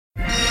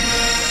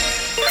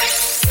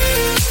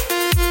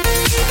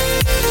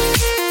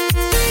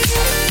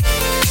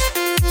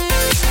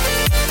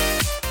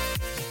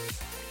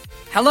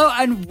Hello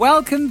and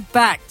welcome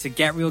back to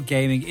Get Real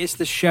Gaming. It's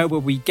the show where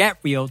we get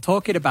real,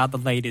 talking about the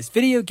latest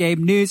video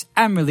game news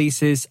and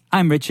releases.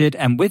 I'm Richard,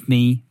 and with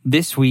me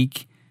this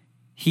week,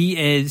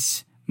 he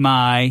is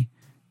my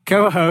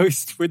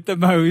co-host with the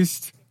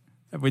most,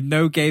 with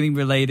no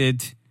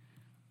gaming-related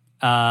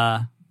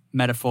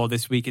metaphor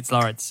this week. It's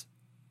Lawrence.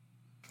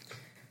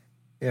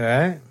 You all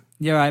right?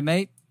 You all right,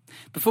 mate?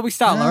 Before we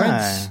start,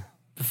 Lawrence,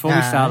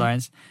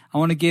 I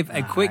want to give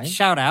a quick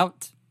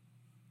shout-out.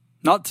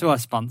 Not to our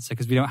sponsor,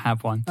 because we don't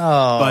have one.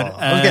 Oh, but,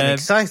 I was getting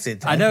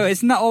excited. I know,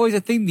 isn't that always a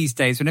thing these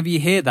days? Whenever you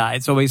hear that,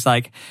 it's always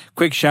like,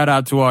 quick shout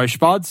out to our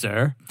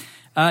sponsor.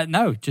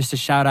 No, just a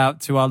shout out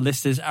to our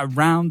listeners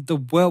around the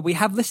world. We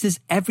have listeners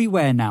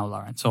everywhere now,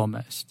 Lawrence,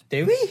 almost.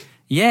 Do we?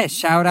 Yeah,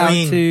 shout out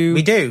to...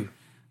 We do?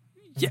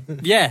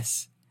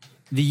 Yes.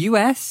 The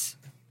US,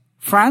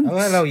 France. Oh,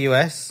 hello,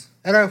 US.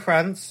 Hello,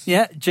 France.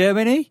 Yeah,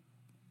 Germany.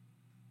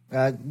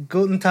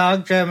 Guten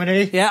Tag,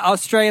 Germany. Yeah,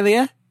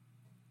 Australia.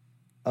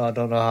 Oh, I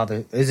don't know how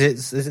to... Is it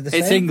the same?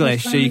 It's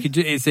English, so you could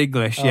it's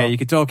English. Yeah, you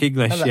can talk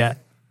English. Hello. Yeah.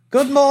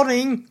 Good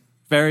morning.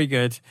 Very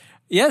good.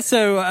 Yeah,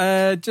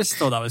 so just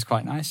thought that was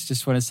quite nice.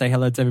 Just want to say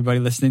hello to everybody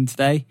listening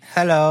today.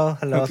 Hello.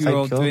 Hope you're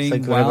all doing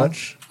Thank you well. very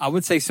much. I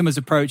would say summer's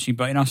approaching,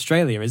 but in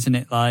Australia, isn't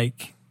it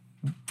like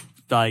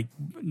not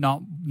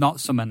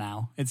summer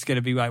now? It's going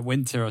to be like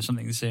winter or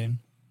something soon.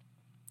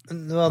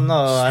 Well,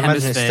 no, I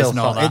imagine it's still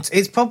hot.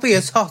 It's probably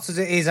as hot as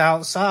it is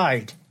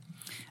outside.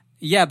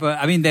 Yeah, but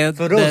I mean, their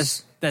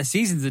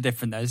seasons are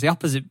different. There's the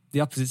opposite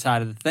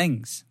side of the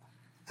things.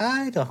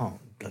 I don't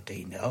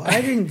bloody know. I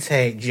didn't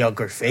take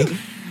geography.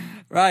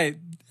 Right.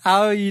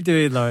 How are you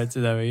doing, Lawrence?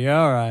 Are you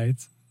all right?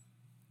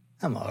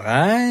 I'm all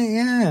right,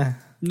 yeah.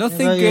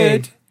 Nothing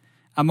good.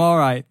 I'm all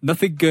right.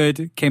 Nothing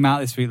good came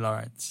out this week,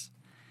 Lawrence.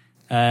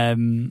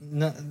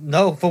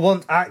 No, for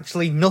once,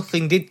 actually,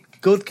 nothing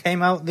good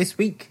came out this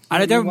week.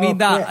 And I don't mean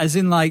that as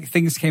in like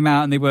things came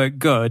out and they weren't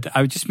good.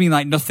 I would just mean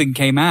like nothing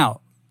came out.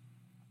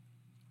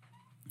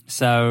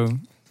 So,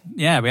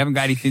 yeah, we haven't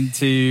got anything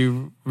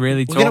to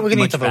really talk about. We're going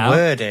to need to have a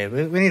word here.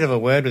 We need to have a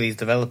word with these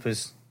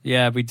developers.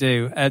 Yeah, we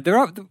do.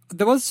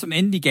 There was some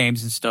indie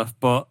games and stuff,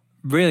 but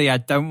really I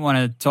don't want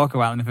to talk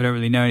about them if I don't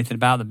really know anything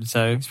about them,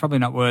 so it's probably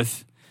not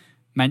worth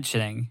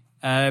mentioning.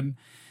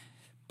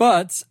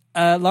 But,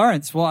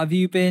 Lawrence, what have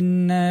you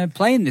been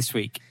playing this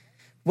week?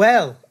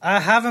 Well, I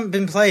haven't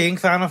been playing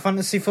Final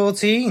Fantasy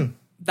XIV.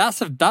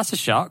 That's a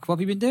shock. What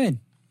have you been doing?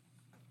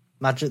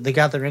 Magic the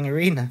Gathering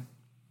Arena.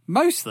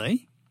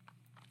 Mostly.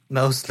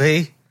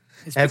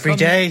 Every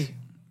day.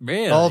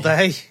 Really? All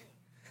day.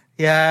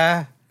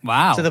 Yeah.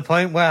 Wow. To the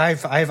point where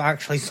I've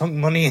actually sunk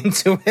money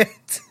into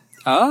it.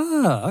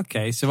 Oh,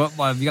 okay. So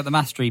what have you got the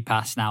Mastery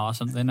Pass now or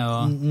something?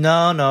 Or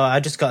No,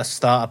 I just got a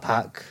starter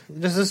pack.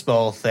 Just a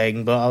small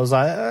thing, but I was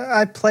like,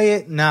 I play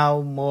it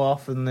now more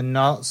often than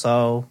not,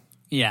 so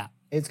yeah,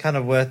 it's kind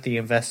of worth the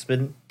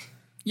investment.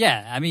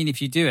 Yeah, I mean,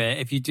 if you do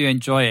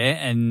enjoy it,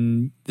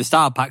 and the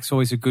starter pack's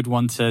always a good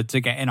one to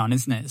get in on,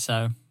 isn't it?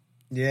 So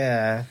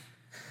yeah.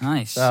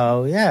 Nice.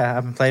 So, yeah,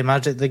 I've been playing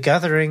Magic the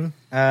Gathering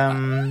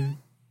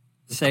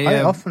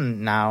quite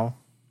often now.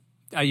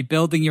 Are you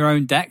building your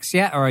own decks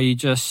yet, or are you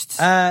just...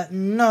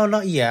 No,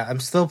 not yet. I'm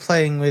still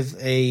playing with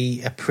a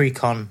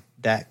Precon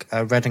deck,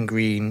 red and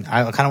green.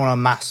 I kind of want to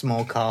amass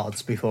more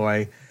cards before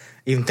I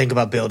even think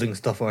about building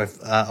stuff, or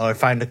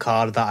find a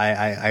card that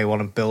I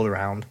want to build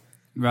around.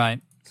 Right.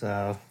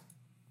 So...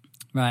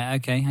 Right,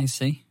 okay, I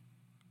see.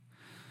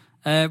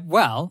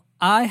 Well,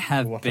 I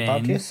have What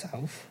about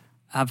yourself?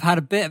 I've had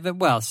a bit of it.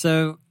 Well,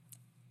 so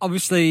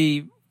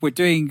obviously we're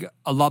doing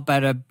a lot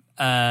better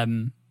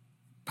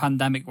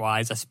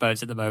pandemic-wise, I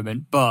suppose, at the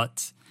moment.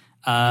 But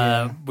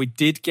we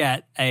did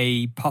get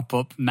a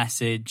pop-up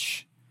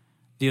message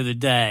the other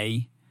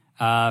day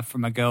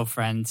from a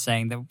girlfriend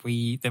saying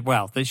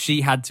that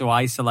she had to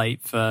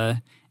isolate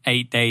for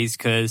 8 days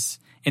because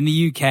in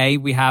the UK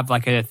we have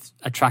like a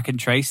track and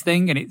trace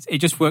thing, and it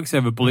just works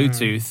over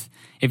Bluetooth.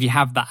 If you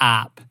have the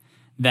app,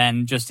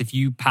 then just if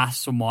you pass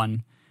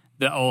someone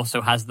that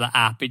also has the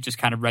app, it just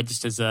kind of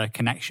registers a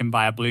connection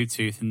via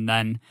Bluetooth. And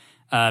then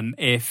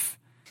if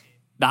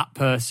that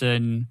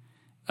person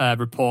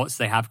reports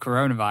they have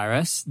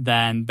coronavirus,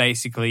 then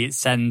basically it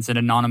sends an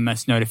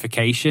anonymous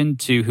notification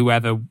to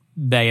whoever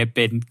they have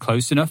been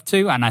close enough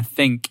to. And I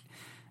think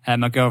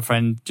my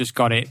girlfriend just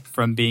got it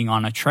from being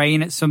on a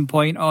train at some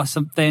point or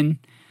something.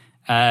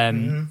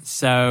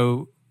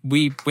 So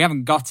we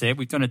haven't got it.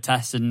 We've done a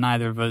test and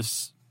neither of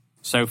us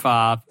so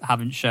far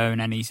haven't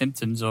shown any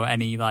symptoms or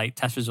any like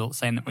test results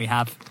saying that we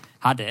have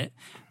had it,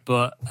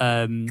 but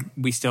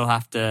we still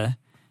have to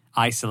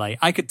isolate.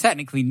 I could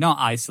technically not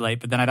isolate,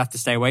 but then I'd have to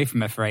stay away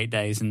from her for 8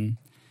 days, and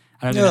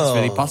I don't think that's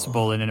really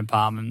possible in an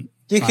apartment.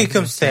 You could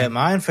come stay at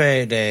mine for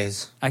 8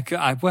 days.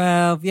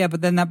 Well, yeah,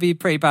 but then that'd be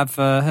pretty bad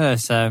for her.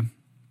 So,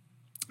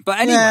 but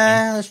anyway,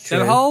 that's true.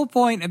 The whole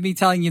point of me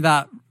telling you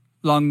that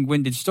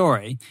long-winded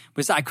story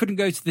was that I couldn't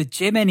go to the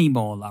gym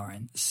anymore,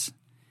 Lawrence.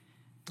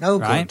 Oh,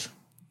 right? Good.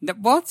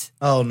 What?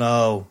 Oh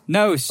no!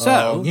 No,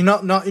 so you're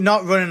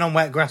not running on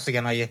wet grass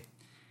again, are you?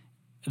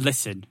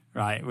 Listen,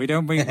 right? We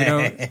don't.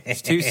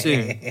 It's too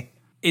soon.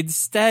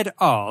 instead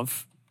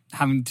of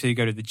having to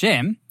go to the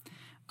gym,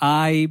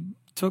 I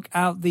took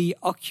out the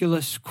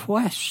Oculus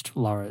Quest,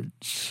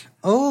 Lawrence.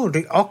 Oh,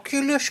 the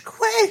Oculus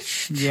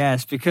Quest.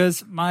 Yes,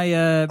 because my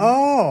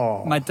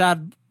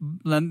dad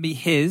lent me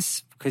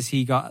his because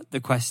he got the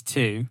Quest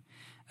 2.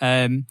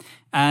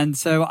 And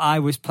so I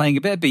was playing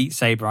a bit of Beat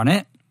Saber on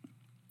it.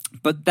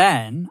 But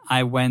then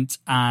I went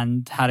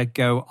and had a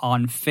go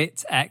on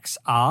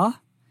FitXR.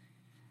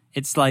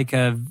 It's like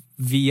a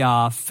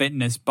VR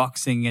fitness,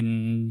 boxing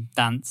and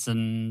dance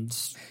and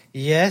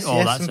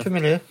all that I'm stuff.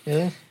 familiar.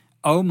 Yeah.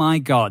 Oh my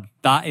God,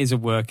 that is a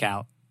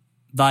workout.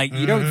 Like,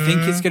 you don't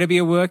think it's going to be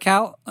a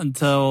workout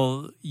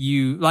until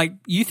you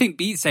think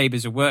Beat Saber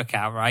is a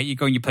workout, right? You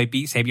go and you play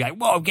Beat Saber, you're like,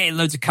 whoa, I'm getting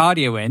loads of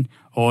cardio in.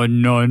 Oh,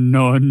 no,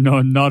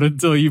 not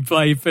until you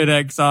play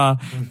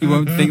FitXR. You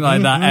won't think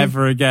like that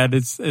ever again.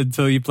 It's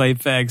until you play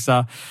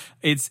FitXR.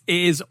 It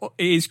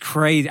is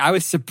crazy. I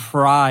was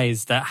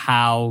surprised at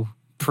how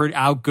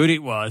good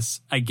it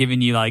was at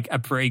giving you like a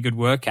pretty good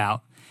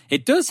workout.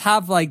 It does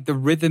have like the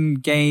rhythm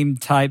game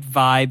type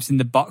vibes in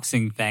the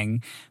boxing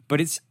thing,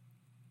 but it's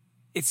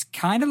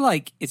kind of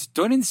like it's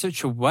done in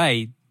such a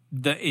way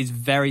that is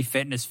very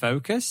fitness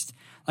focused.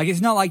 Like,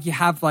 it's not like you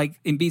have, like,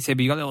 in Beat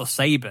Saber, you got little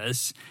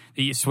sabers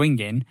that you're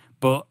swinging,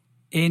 but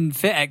in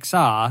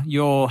FitXR,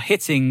 you're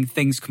hitting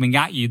things coming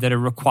at you that are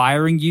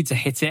requiring you to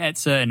hit it at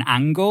certain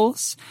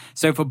angles.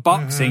 So for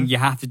boxing, you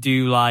have to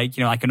do, like,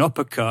 you know, like an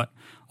uppercut,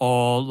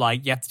 or,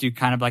 like, you have to do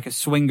kind of like a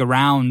swing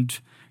around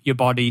your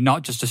body,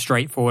 not just a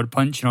straightforward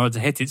punch in order to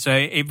hit it. So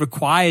it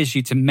requires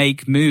you to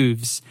make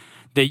moves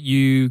that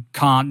you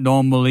wouldn't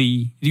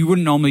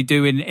normally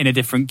do in a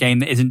different game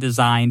that isn't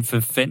designed for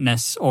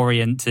fitness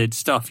oriented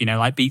stuff, you know,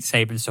 like Beat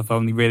Saber and stuff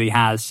only really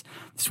has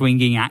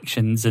swinging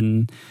actions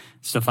and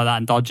stuff like that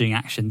and dodging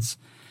actions.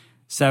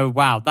 So,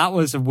 wow, that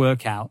was a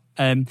workout.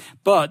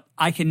 But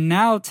I can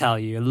now tell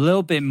you a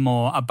little bit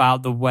more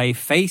about the way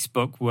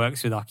Facebook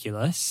works with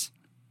Oculus,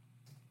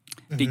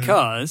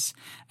 because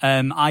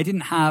I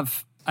didn't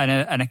have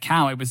an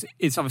account.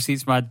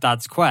 It's my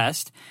dad's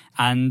Quest,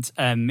 and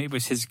it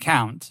was his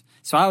account.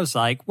 So I was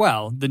like,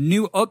 well, the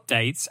new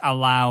updates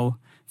allow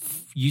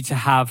you to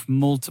have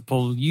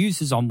multiple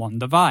users on one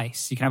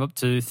device. You can have up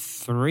to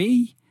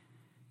 3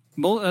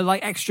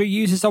 extra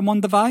users on one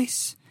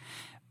device.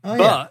 Oh,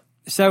 but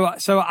so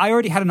I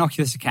already had an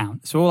Oculus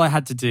account. So all I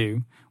had to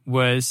do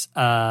was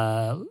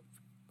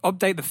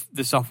update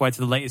the software to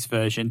the latest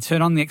version,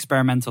 turn on the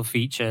experimental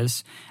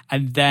features,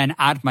 and then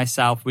add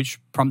myself,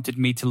 which prompted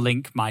me to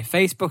link my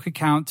Facebook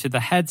account to the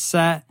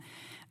headset.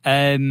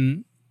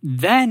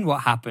 Then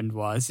what happened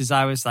is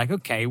I was like,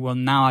 okay, well,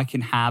 now I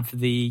can have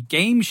the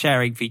game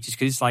sharing features,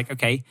 because it's like,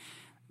 okay,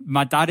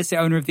 my dad is the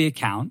owner of the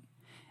account,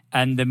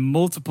 and the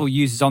multiple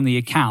users on the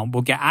account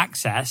will get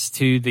access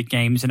to the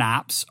games and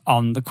apps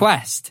on the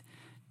Quest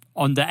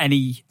under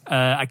any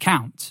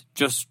account.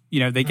 Just, you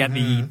know, they get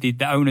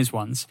the owner's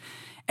ones.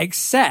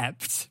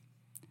 Except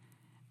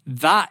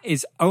that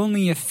is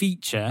only a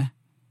feature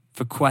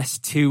for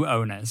Quest 2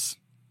 owners.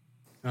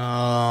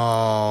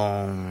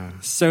 Oh.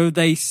 So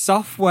they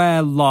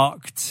software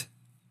locked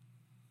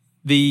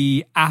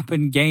the app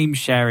and game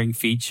sharing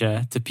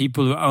feature to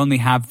people who only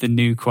have the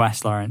new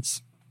Quest,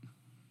 Lawrence.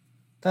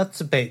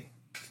 That's a bit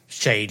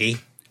shady.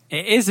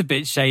 It is a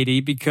bit shady,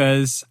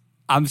 because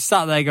I'm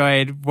sat there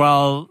going,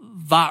 well,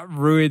 that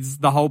ruins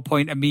the whole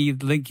point of me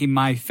linking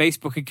my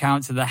Facebook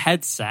account to the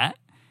headset,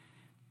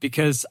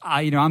 because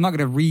I'm not going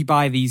to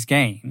rebuy these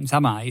games,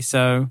 am I?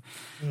 So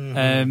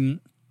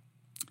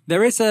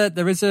there is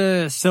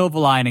a silver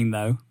lining,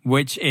 though,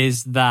 which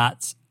is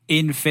that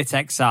in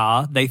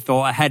FitXR, they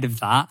thought ahead of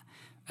that.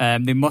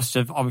 They must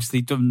have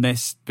obviously done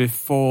this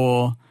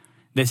before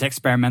this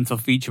experimental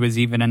feature was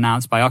even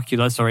announced by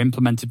Oculus or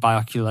implemented by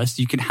Oculus.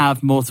 You can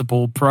have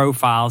multiple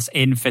profiles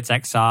in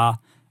FitXR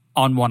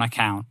on one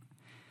account.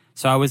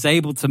 So I was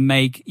able to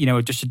make,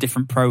 just a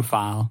different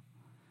profile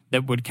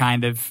that would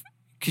kind of,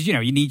 because,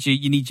 you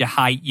need your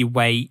height, your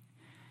weight,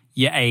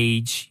 your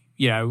age,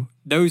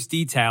 those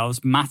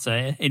details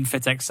matter in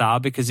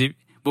FitXR, because it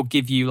will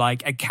give you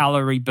like a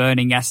calorie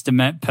burning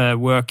estimate per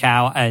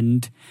workout,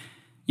 and,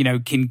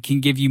 can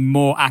give you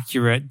more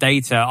accurate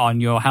data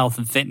on your health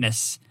and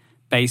fitness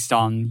based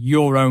on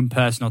your own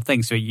personal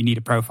thing. So you need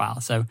a profile.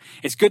 So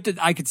it's good that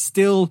I could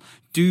still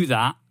do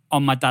that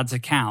on my dad's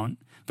account,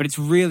 but it's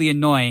really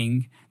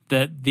annoying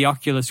that the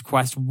Oculus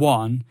Quest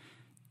 1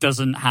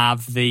 doesn't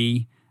have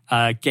the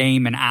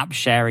game and app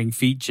sharing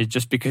feature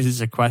just because it's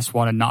a Quest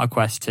 1 and not a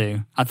Quest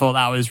 2. I thought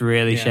that was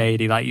really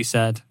shady, like you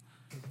said.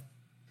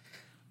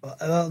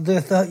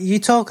 You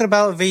talking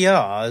about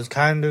VR is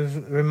kind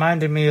of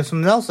reminded me of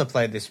something else I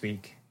played this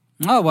week.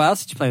 Oh, what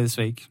else did you play this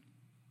week?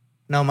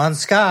 No Man's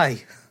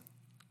Sky.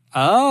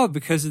 Oh,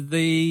 because of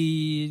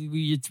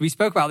we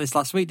spoke about this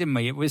last week, didn't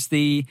we? It was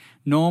the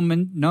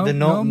Normandy,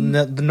 from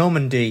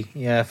Normandy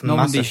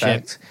Mass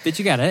Effect. Ship. Did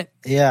you get it?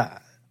 Yeah.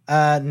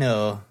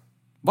 No.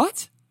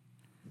 What?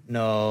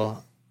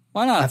 No.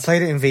 Why not? I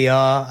played it in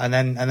VR, and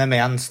then my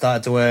hand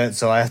started to hurt,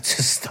 so I had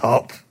to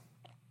stop.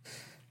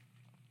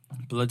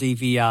 Bloody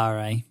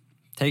VR, eh?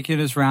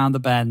 Taking us round the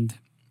bend.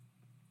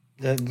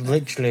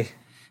 Literally.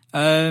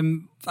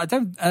 I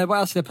don't. What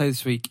else did I play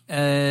this week?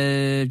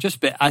 Just a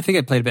bit. I think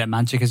I played a bit of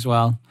Magic as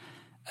well,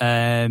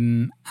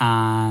 and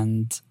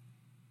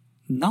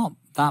not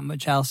that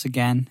much else.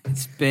 Again,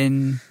 it's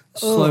been a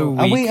slow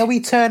week. Are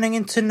we turning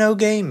into no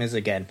gamers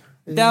again?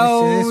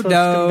 No.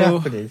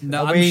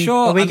 I'm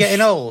sure. Are we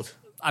getting old?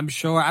 I'm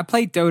sure. I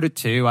play Dota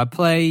 2. I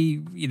play.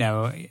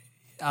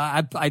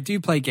 I do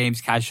play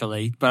games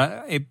casually,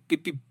 but it'd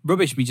be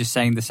rubbish me just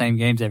saying the same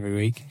games every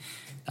week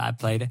that I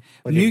played.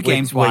 New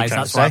games wise,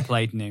 that's what I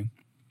played new.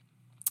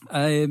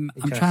 I'm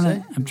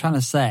trying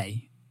to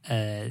say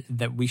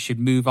that we should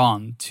move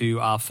on to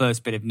our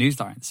first bit of news,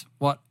 Lawrence.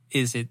 What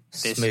is it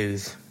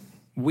this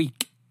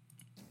week?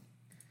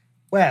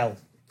 Well,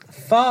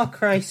 Far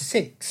Cry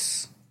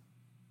 6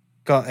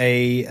 got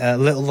a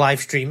little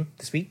live stream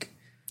this week.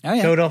 Oh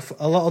yeah, showed off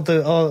a lot of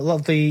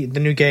the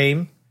new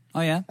game.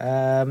 Oh yeah.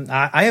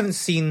 I haven't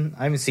seen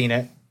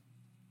it.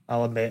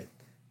 I'll admit.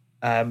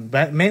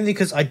 But mainly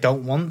because I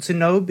don't want to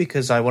know,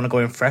 because I want to go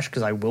in fresh,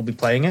 because I will be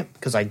playing it,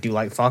 because I do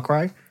like Far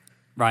Cry.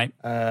 Right.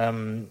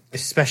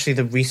 Especially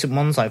the recent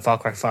ones like Far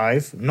Cry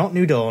 5. Not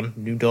New Dawn.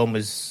 New Dawn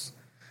was...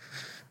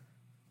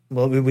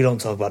 Well, we don't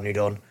talk about New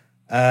Dawn.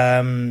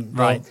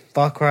 Right.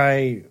 Far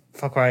Cry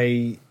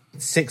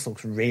 6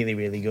 looks really,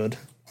 really good.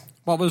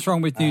 What was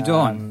wrong with New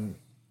Dawn?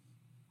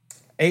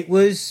 It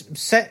was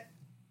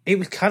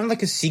kind of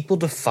like a sequel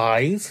to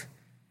 5.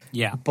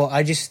 Yeah. But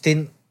I just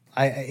didn't...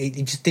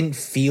 it just didn't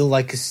feel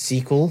like a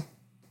sequel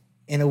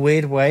in a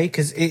weird way,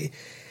 because it...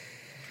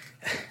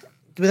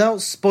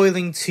 Without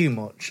spoiling too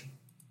much,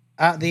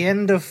 at the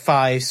end of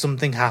 5,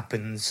 something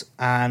happens,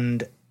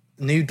 and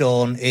New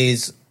Dawn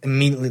is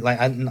immediately, like,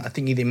 I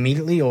think either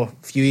immediately or a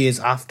few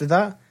years after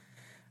that,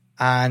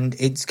 and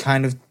it's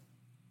kind of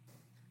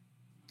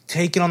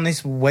taking on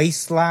this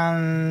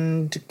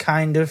wasteland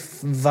kind of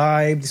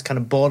vibe, this kind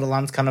of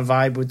Borderlands kind of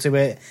vibe to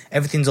it.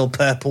 Everything's all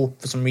purple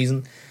for some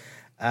reason,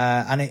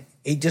 and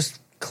it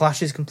just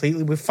clashes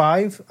completely with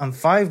 5, and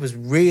 5 was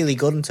really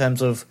good in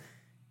terms of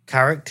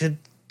character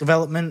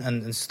development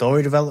and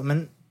story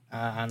development,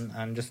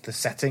 and just the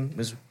setting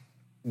was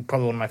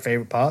probably one of my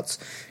favorite parts.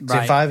 So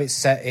in 5, it's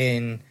set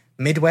in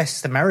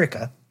Midwest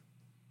America,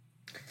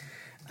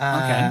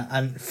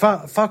 and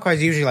Far Cry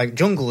is usually like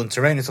jungle and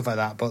terrain and stuff like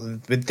that, but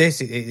with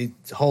this,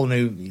 it's a whole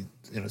new,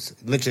 it's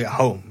literally at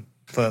home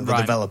for the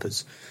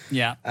developers.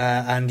 Yeah,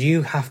 and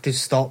you have to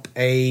stop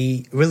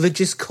a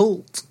religious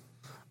cult,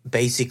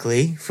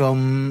 basically,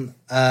 from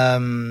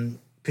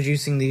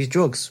producing these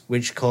drugs,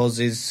 which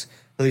causes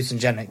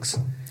hallucinogenics.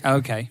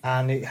 Okay.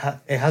 And it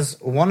has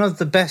one of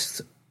the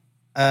best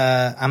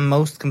and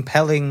most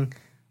compelling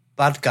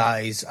bad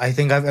guys I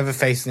think I've ever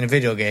faced in a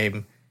video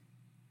game.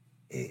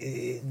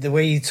 The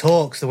way he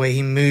talks, the way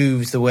he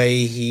moves, the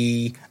way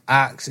he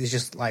acts is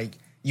just like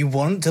you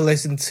want to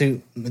listen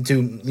to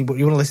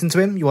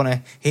him. You want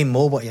to hear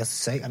more what he has to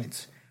say, and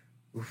it's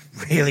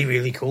really,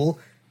 really cool.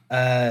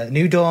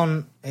 New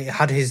Dawn, it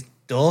had his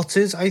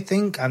daughters, I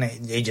think, and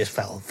it just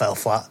fell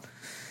flat.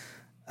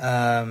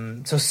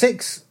 So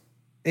 6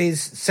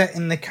 is set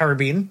in the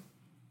Caribbean.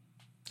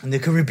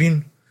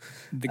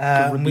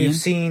 We've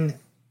seen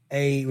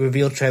a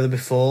reveal trailer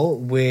before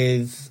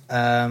with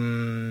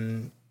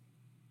I'm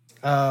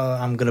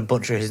going to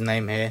butcher his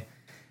name here,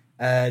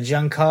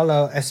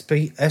 Giancarlo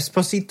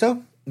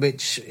Esposito,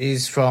 which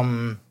is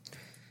from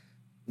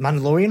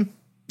Mandalorian,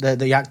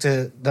 the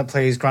actor that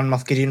plays Grand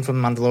Moff Gideon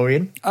from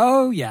Mandalorian.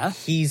 Oh yeah,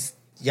 he's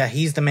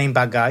the main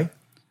bad guy.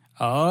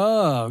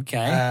 Oh,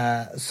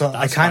 okay. So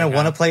I kind of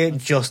want to play it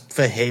just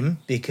for him,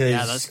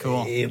 because that's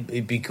cool.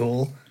 It'd be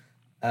cool.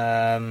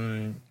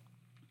 So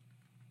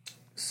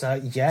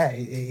yeah,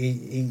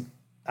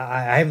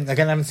 I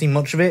haven't seen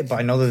much of it, but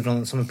I know they've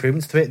done some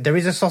improvements to it. There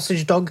is a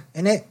sausage dog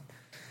in it,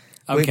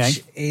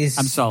 which is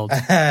I'm sold.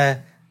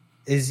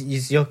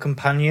 Is your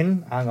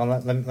companion? Hang on,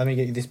 let me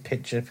get you this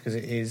picture, because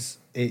it is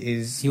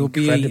He'll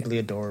incredibly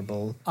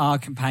adorable. Our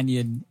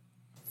companion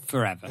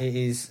forever. It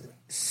is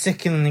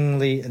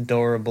sickeningly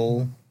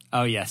adorable.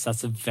 Oh yes,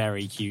 that's a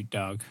very cute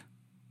dog.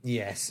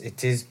 Yes,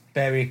 it is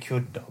very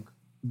cute dog.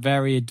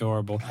 Very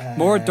adorable.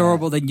 More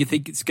adorable than you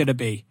think it's going to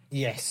be.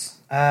 Yes.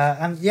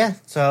 And yeah,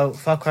 so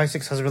Far Cry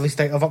 6 has a release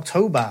date of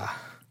October.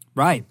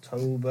 Right.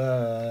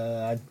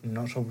 October, I'm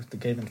not sure if the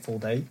game in full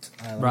date.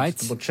 Right.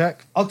 Double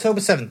check.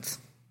 October 7th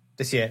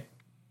this year.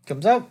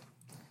 Comes out.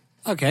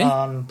 Okay.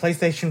 On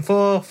PlayStation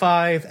 4,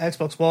 5,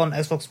 Xbox One,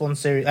 Xbox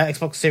Series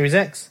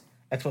X,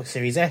 Xbox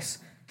Series S,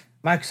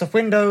 Microsoft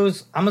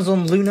Windows,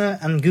 Amazon Luna,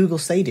 and Google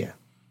Stadia.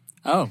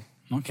 Oh,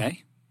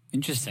 okay.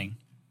 Interesting.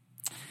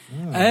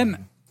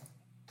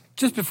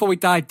 Just before we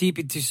dive deep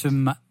into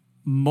some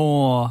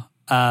more,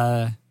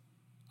 I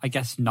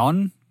guess,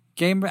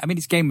 non-game... I mean,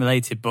 it's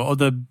game-related, but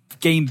other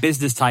game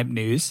business type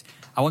news,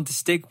 I want to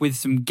stick with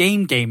some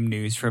game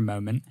news for a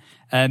moment,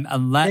 and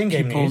let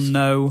people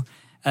know,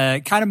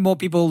 kind of more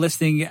people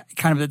listening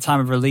kind of at the time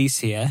of release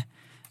here.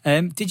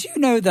 Did you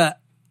know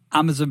that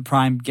Amazon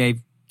Prime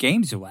gave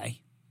games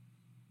away?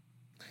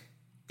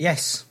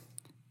 Yes.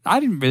 I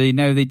didn't really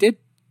know they did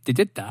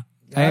that.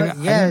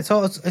 It's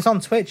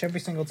on Twitch every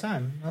single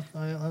time.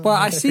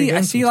 I see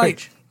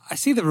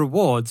the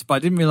rewards, but I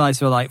didn't realize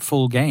they were like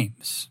full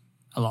games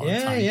a lot of the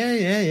time.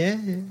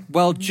 Yeah.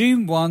 Well, the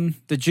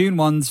June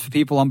ones for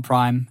people on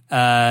Prime,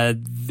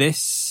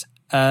 this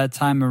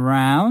time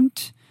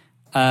around,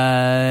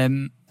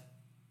 there's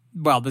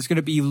going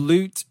to be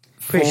loot.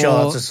 Pretty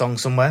sure that's a song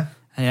somewhere.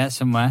 Yeah,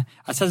 somewhere.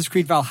 Assassin's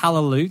Creed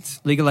Valhalla loot,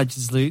 League of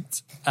Legends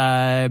loot,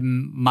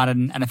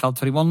 Madden NFL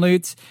 21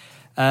 loot.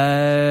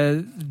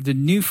 The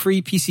new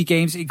free PC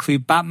games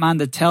include Batman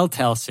the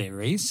Telltale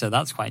series, so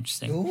that's quite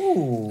interesting.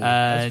 Ooh,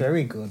 that's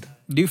very good.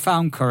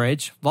 Newfound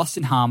Courage, Lost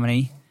in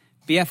Harmony,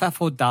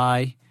 BFF or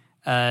Die,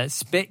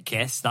 Spit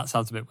Kiss, that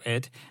sounds a bit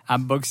weird,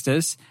 and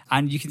Bugsters.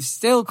 And you can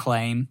still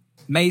claim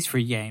Maze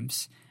free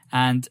games.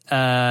 And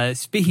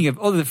speaking of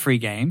other free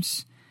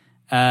games,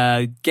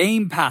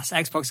 Game Pass,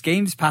 Xbox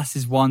Games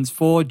Pass's ones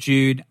for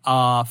June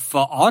are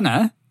For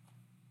Honor,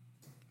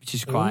 which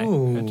is quite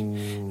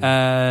good.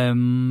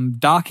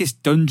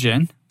 Darkest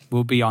Dungeon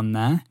will be on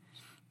there.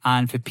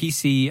 And for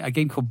PC, a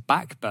game called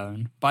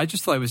Backbone. But I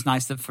just thought it was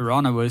nice that For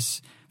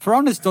Honor's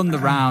done the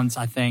rounds,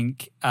 I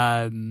think.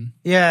 On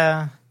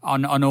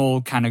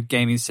all kind of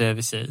gaming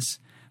services.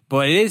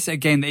 But it is a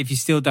game that if you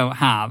still don't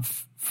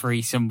have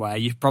free somewhere,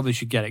 you probably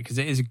should get it because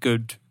it is a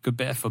good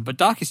bit of fun. But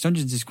Darkest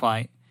Dungeons is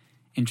quite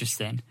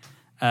interesting.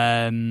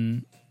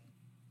 And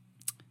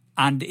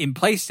in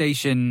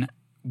PlayStation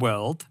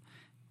World,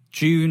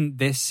 June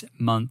this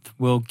month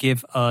will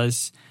give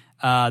us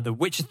The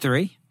Witcher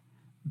 3,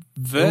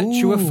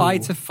 Virtua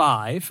Fighter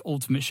 5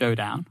 Ultimate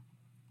Showdown,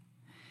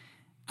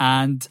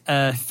 and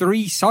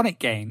 3 Sonic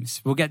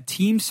games. We'll get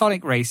Team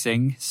Sonic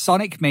Racing,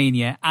 Sonic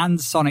Mania, and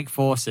Sonic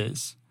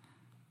Forces.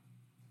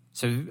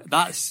 So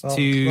that's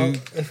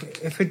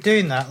if we're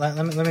doing that, let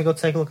me go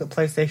take a look at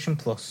PlayStation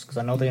Plus, because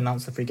I know they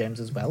announced the free games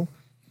as well.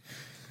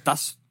 So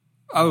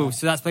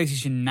that's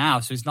PlayStation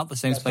Now, so it's not the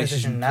same as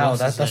PlayStation Now.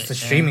 Plus, that's the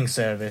streaming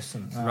service.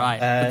 Right.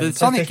 But the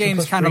Sonic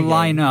games kind of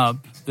line up.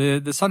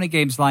 The Sonic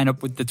games line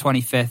up with the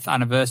 25th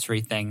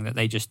anniversary thing that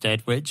they just did,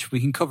 which we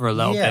can cover a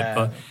little bit.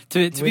 But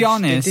to be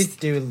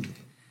honest,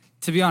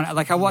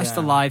 like I watched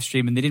the live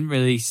stream and they didn't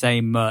really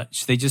say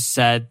much. They just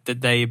said that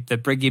they're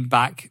bringing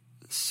back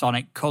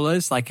Sonic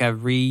Colors, like a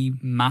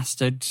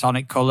remastered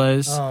Sonic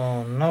Colors.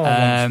 Oh, no one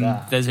wants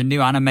that. There's a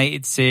new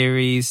animated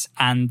series,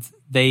 and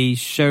they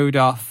showed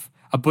off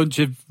a bunch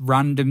of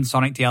random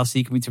Sonic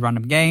DLC coming to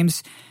random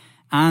games.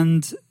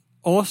 And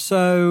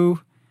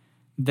also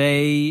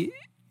they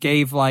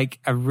gave like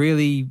a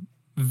really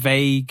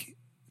vague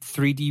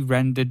 3D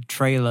rendered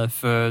trailer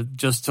for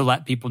just to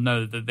let people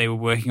know that they were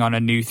working on a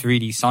new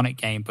 3D Sonic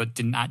game, but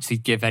didn't actually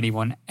give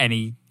anyone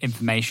any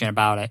information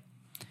about it.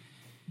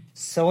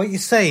 So what you're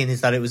saying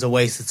is that it was a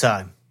waste of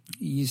time?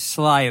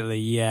 Slightly,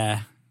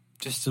 yeah.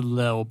 Just a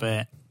little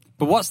bit.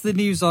 But what's the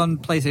news on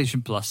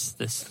PlayStation Plus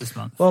this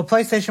month? Well,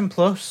 PlayStation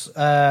Plus,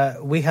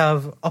 we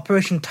have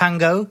Operation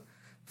Tango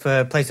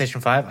for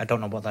PlayStation 5. I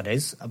don't know what that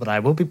is, but I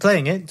will be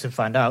playing it to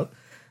find out.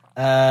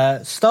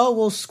 Star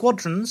Wars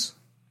Squadrons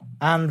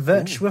and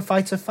Virtua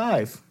Fighter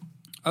 5.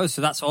 Oh,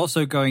 so that's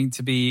also going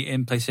to be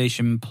in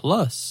PlayStation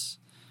Plus.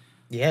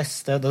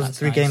 Yes, those are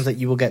 3 games that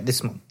you will get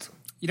this month.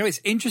 You know, it's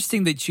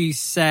interesting that you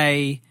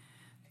say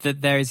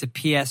that there is a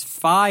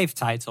PS5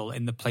 title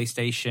in the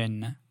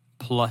PlayStation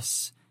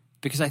Plus,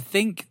 because I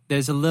think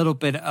there's a little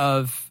bit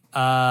of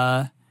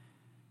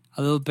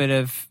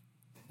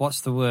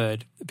what's the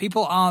word?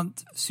 People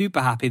aren't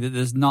super happy that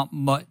there's not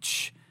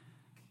much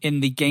in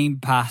the Game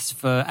Pass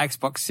for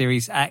Xbox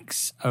Series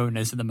X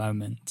owners at the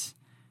moment.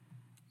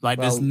 Like,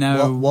 there's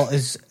no... What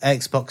is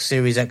Xbox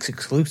Series X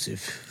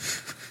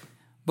exclusive?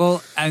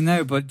 Well, I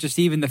know, but just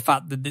even the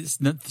fact that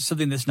it's not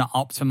something that's not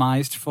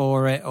optimized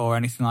for it or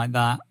anything like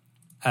that.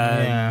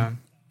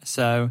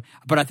 So,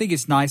 but I think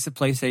it's nice that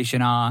PlayStation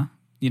are,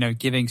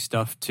 giving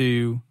stuff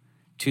to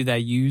their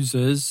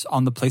users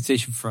on the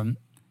PlayStation front,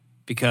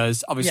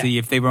 because obviously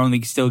if they were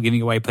only still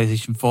giving away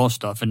PlayStation 4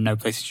 stuff and no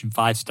PlayStation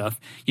 5 stuff,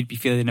 you'd be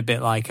feeling a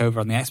bit like over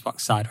on the Xbox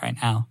side right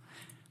now,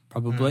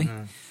 probably.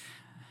 Mm-hmm.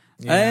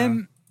 Yeah.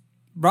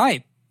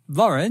 Right,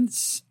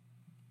 Lawrence.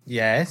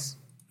 Yes.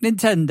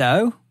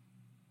 Nintendo.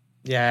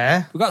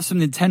 Yeah. We've got some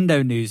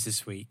Nintendo news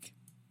this week.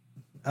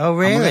 Oh,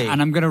 really?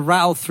 And I'm going to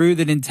rattle through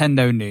the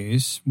Nintendo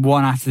news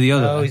one after the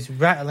other. Oh, he's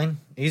rattling.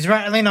 He's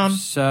rattling on.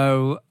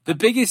 So the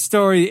biggest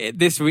story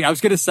this week, I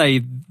was going to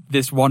say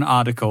this one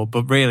article,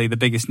 but really the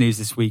biggest news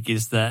this week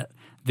is that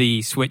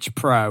the Switch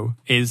Pro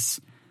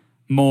is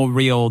more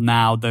real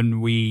now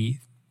than we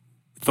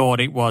thought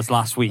it was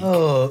last week.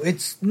 Oh,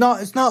 it's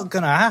not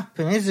going to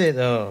happen, is it,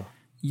 though?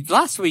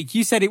 Last week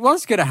you said it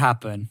was going to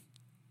happen.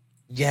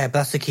 Yeah, but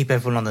that's to keep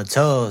everyone on their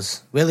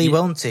toes. Will he,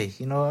 won't he?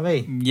 You know what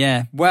I mean?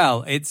 Yeah,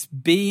 well, it's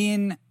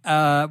been...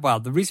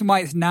 the reason why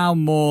it's now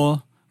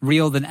more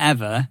real than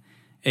ever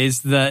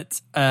is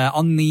that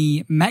on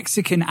the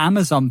Mexican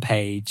Amazon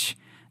page,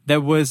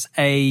 there was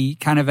a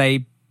kind of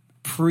a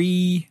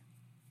pre-order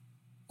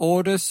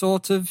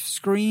sort of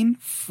screen,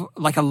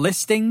 like a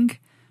listing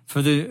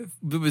that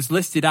was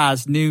listed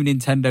as new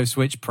Nintendo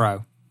Switch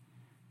Pro.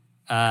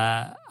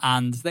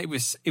 and it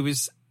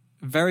was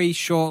very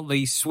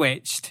shortly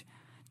switched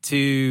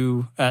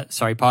to.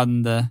 Sorry,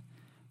 pardon the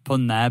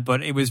pun there,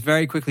 but it was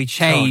very quickly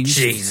changed.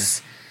 Oh,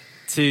 Jesus.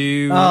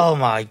 Oh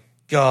my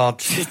God.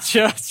 To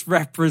just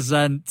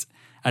represent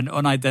an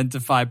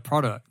unidentified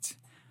product.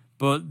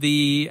 But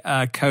the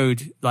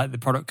code, like the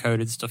product code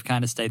and stuff,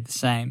 kind of stayed the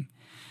same.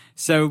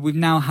 So we've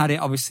now had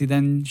it obviously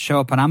then show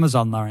up on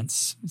Amazon,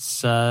 Lawrence.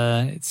 It's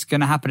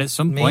going to happen at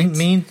some point.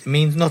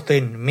 Means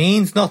nothing.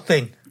 Means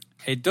nothing.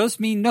 It does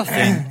mean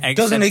nothing. It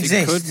doesn't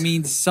exist. It could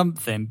mean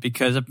something,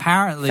 because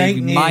apparently Fake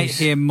we news. might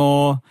hear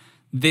more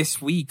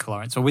this week,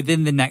 Lawrence, or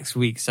within the next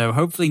week. So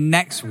hopefully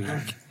next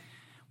week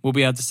we'll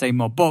be able to say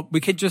more. But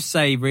we could just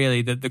say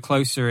really that the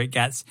closer it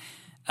gets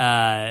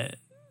to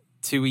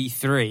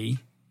E3,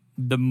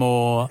 the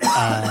more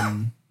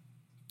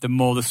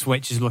the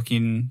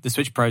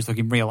Switch Pro is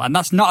looking real. And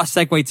that's not a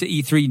segue to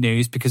E3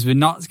 news, because we're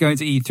not going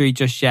to E3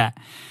 just yet.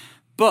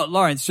 But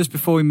Lawrence, just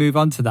before we move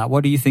on to that,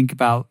 what do you think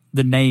about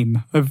the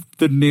name of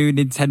the new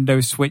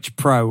Nintendo Switch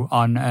Pro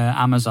on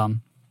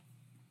Amazon?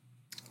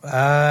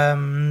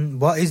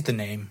 What is the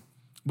name?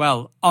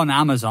 Well, on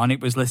Amazon,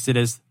 it was listed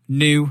as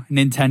new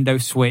Nintendo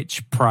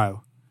Switch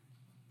Pro.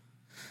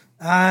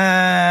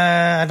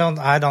 I don't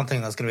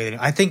think that's going to be the name.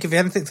 I think if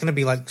anything, it's going to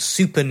be like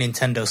Super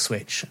Nintendo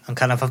Switch and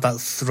kind of have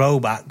that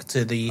throwback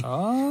to the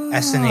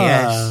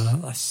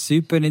SNES. A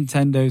Super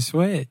Nintendo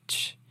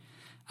Switch.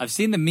 I've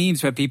seen the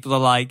memes where people are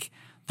like,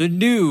 the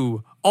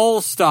new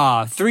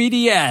All-Star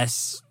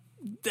 3DS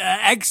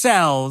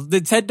XL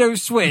Nintendo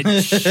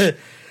Switch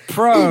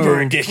Pro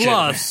Uber Edition.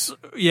 Plus,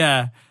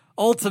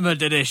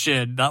 Ultimate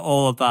Edition.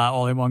 All of that,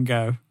 all in one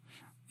go.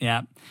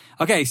 Yeah.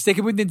 Okay,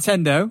 sticking with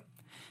Nintendo.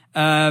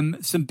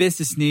 Some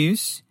business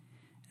news.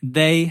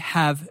 They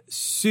have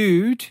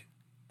sued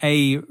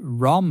a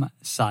ROM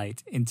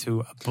site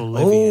into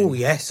oblivion. Oh,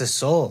 yes, I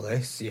saw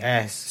this.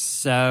 Yes.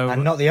 So,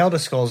 and not the Elder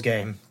Scrolls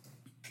game.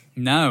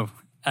 No.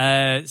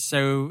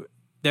 So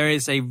there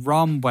is a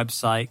ROM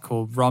website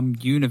called ROM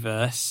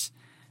Universe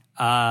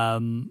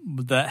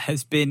that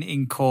has been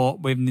in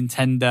court with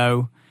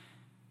Nintendo.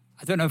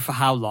 I don't know for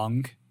how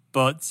long,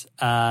 but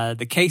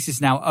the case is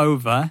now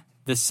over.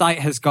 The site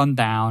has gone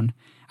down,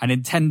 and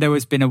Nintendo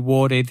has been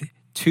awarded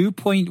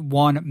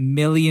 $2.1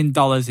 million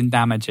in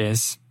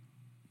damages.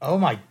 Oh,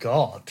 my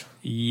God.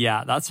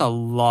 Yeah, that's a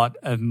lot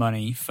of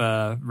money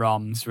for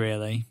ROMs,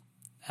 really.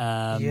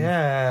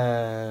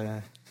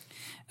 Yeah.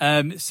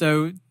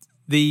 So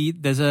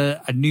there's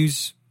a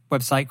news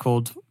website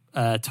called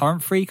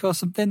Torrent Freak or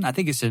something. I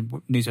think it's a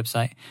news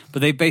website.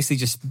 But they basically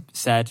just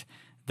said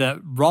that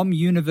ROM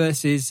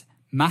Universe's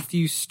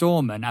Matthew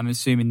Storman, I'm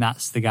assuming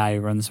that's the guy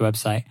who runs the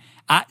website,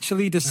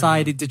 actually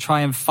decided to try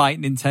and fight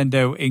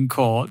Nintendo in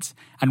court.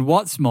 And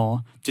what's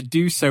more, to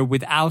do so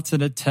without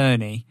an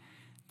attorney.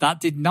 That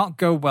did not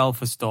go well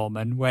for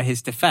Storman, where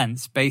his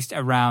defense, based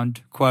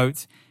around,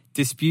 quote,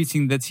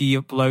 disputing that he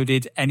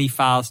uploaded any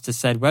files to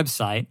said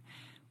website,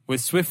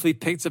 was swiftly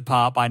picked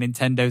apart by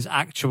Nintendo's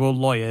actual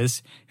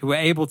lawyers, who were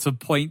able to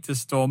point to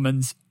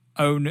Storman's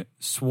own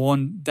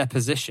sworn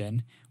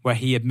deposition, where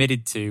he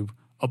admitted to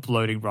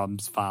uploading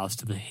ROM's files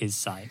to his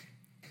site.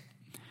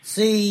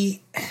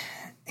 See,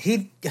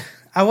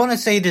 I want to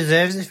say he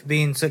deserves it for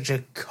being such a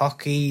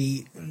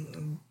cocky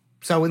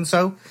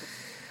so-and-so.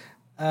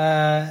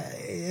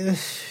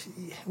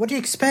 What do you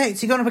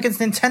expect? You're going up against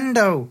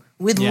Nintendo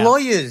with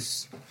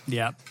lawyers.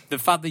 Yeah. The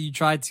fact that he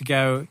tried to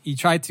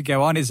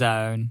go on his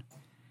own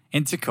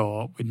into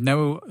court with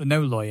no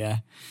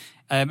lawyer.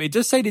 It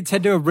does say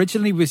Nintendo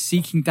originally was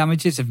seeking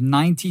damages of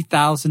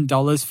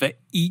 $90,000 for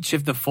each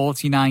of the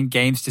 49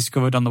 games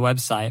discovered on the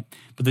website,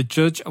 but the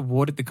judge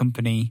awarded the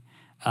company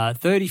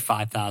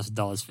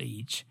 $35,000 for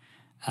each,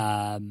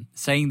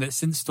 saying that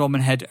since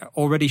Storman had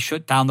already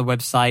shut down the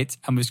website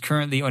and was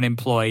currently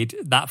unemployed,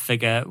 that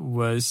figure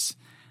was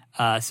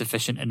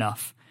sufficient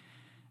enough.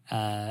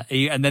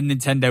 And then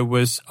Nintendo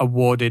was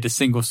awarded a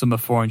single sum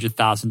of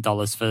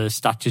 $400,000 for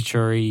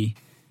statutory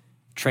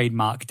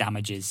trademark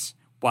damages.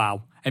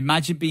 Wow.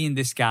 Imagine being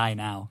this guy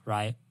now,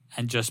 right?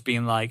 And just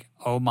being like,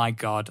 oh my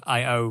God,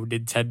 I owe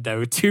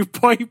Nintendo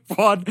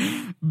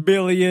 $2.1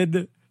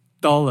 million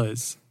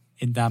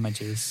in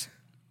damages.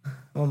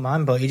 Oh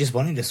man, but he just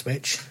wanted to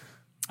Switch.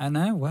 I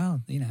know,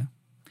 well, he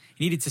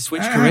needed to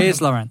switch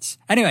careers, Lawrence.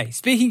 Anyway,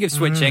 speaking of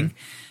switching,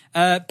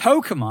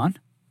 Pokemon.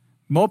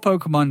 More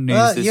Pokemon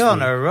news this you're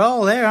week. on a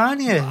roll there,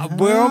 aren't you?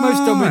 We're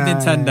almost done with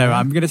Nintendo.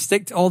 I'm going to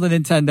stick to all the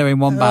Nintendo in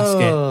one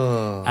basket,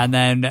 and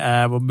then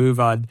we'll move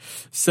on.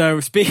 So,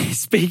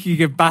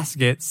 speaking of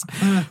baskets,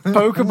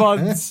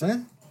 Pokemon's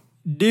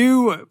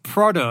new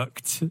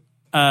product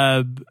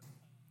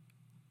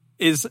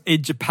is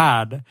in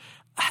Japan.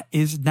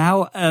 Is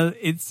now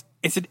it's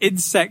an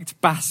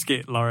insect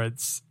basket,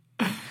 Lawrence.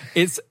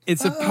 It's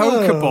a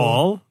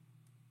Pokeball.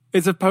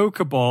 It's a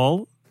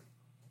Pokeball.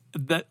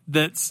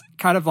 That's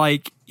kind of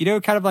like,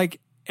 kind of like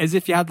as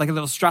if you had like a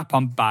little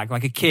strap-on bag,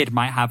 like a kid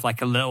might have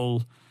like a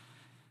little,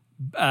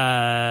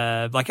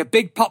 like a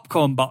big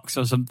popcorn box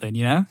or something,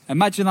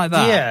 Imagine like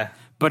that. Yeah.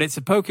 But it's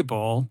a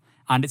Pokeball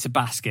and it's a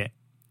basket.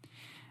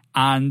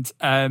 And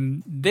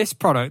this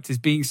product is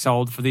being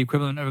sold for the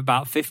equivalent of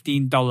about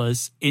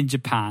 $15 in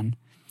Japan.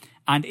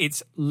 And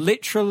it's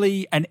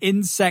literally an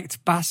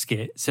insect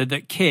basket so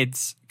that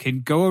kids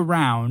can go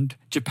around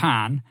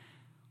Japan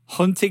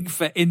hunting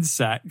for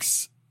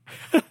insects.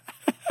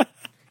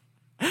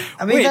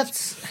 I mean,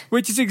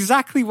 which is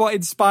exactly what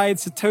inspired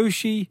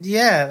Satoshi.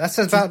 Yeah, that's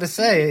what I was about to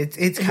say.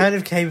 It kind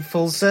of came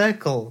full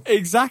circle.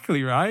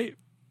 Exactly, right?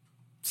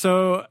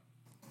 So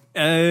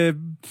it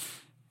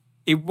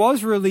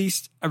was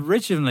released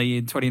originally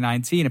in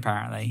 2019,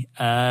 apparently,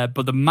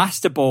 but the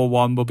Master Ball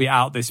one will be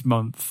out this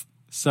month.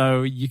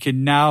 So you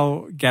can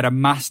now get a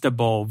Master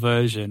Ball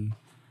version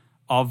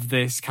of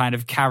this kind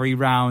of carry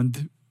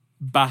round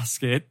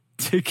basket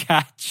to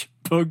catch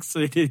bugs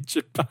in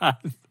Japan.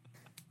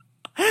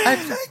 I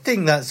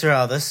think that's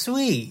rather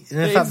sweet.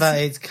 The fact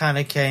that it kind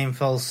of came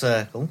full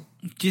circle.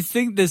 Do you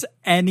think there's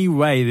any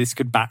way this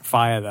could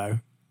backfire, though?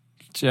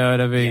 Do you know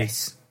what I mean?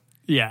 Yes.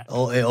 Yeah.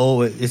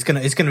 It's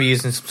gonna be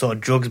used in some sort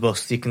of drugs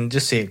bust. You can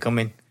just see it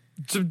coming.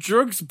 Some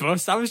drugs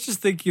bust? I was just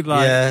thinking,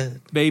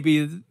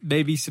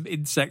 maybe some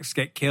insects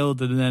get killed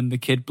and then the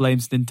kid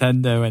blames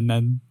Nintendo and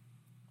then...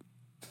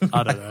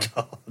 I don't know.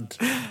 God.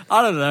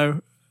 I don't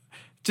know.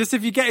 Just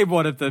if you're getting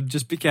one of them,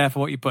 just be careful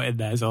what you put in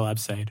there, is all I'm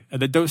saying.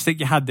 And then don't stick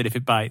your hand in if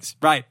it bites.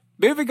 Right,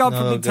 moving on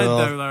from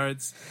Nintendo, God.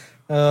 Lawrence.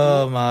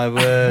 Oh, my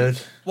word.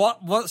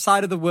 What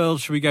side of the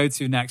world should we go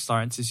to next,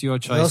 Lawrence? It's your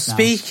choice now.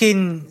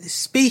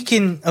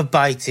 Speaking of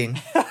biting...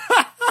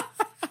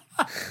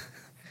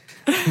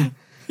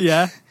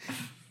 Yeah?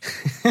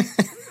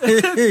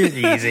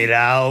 Easy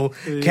now.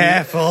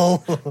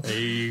 Careful.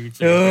 Easy,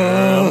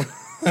 girl.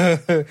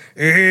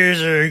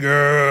 Easy,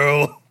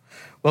 girl.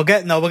 We'll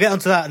get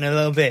onto that in a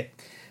little bit.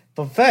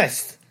 But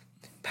first,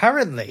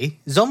 apparently,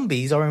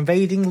 zombies are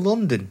invading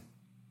London.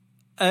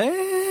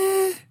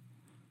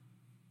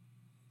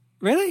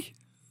 Really?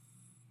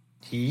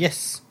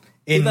 Yes.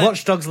 In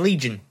Watch Dogs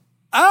Legion.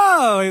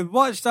 Oh, in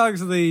Watch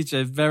Dogs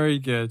Legion. Very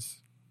good.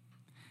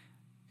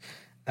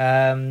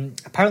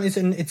 Apparently,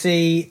 it's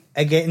a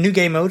new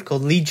game mode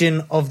called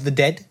Legion of the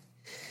Dead.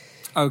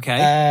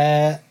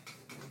 Okay.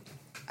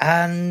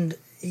 And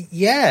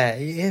yeah,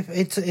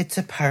 it's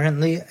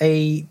apparently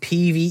a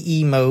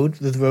PvE mode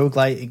with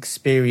roguelite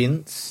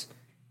experience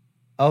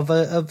of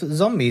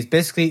zombies.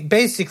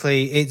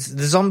 Basically, it's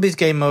the zombies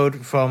game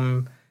mode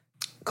from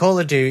Call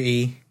of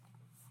Duty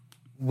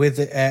with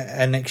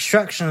an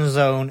extraction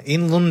zone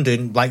in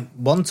London, like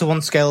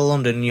 1-to-1 scale of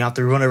London, and you have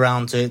to run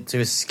around to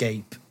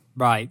escape.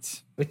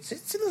 Right. Which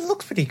it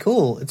looks pretty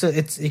cool.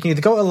 It's you can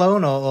either go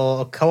alone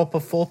or co-op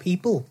of 4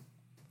 people.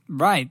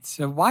 Right.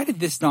 So why did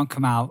this not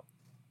come out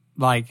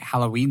like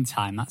Halloween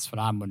time? That's what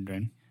I'm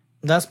wondering.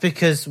 That's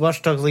because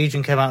Watch Dogs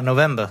Legion came out in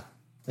November,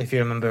 if you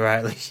remember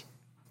rightly.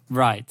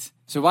 Right.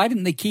 So why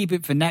didn't they keep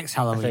it for next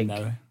Halloween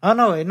though? Oh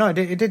no,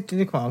 it did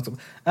come out.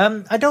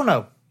 I don't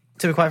know.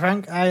 To be quite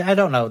frank, I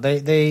don't know.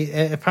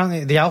 They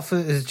apparently the alpha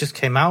has just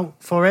came out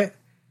for it,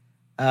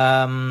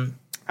 and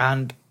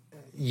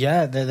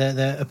yeah,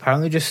 they're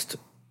apparently just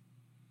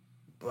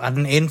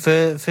adding in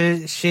for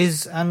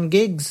shiz and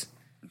gigs.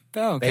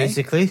 Oh, okay.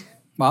 Basically.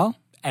 Well,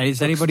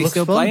 is anybody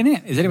still playing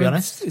it? Is anyone?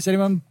 Is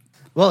anyone?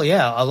 Well,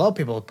 yeah, a lot of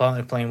people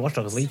are playing Watch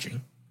Dogs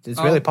Legion. It's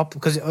really popular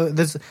because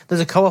there's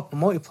a co-op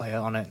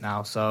multiplayer on it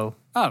now. So.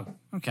 Oh,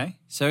 okay.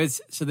 So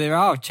they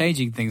are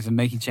changing things and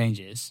making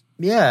changes.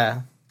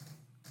 Yeah.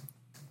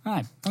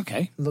 Right.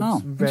 Okay.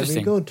 Looks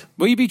very good.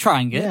 Will you be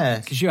trying it? Yeah.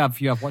 Because you have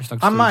Watch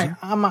Dogs. I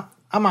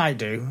might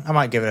do. I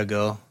might give it a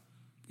go.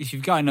 If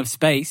you've got enough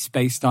space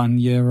based on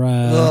your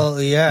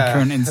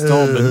current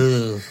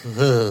installment.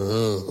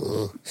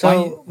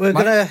 So we're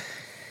gonna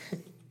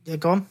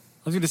go on.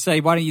 I was going to say,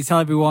 why don't you tell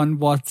everyone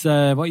what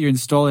you're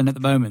installing at the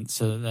moment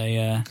so that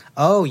they...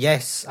 Oh,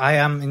 yes. I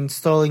am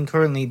installing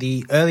currently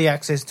the early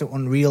access to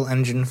Unreal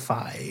Engine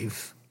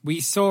 5. We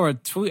saw a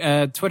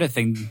Twitter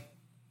thing,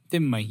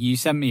 didn't we? You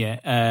sent me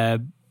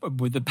it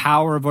with the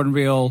power of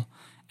Unreal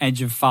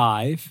Engine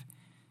 5.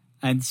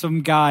 And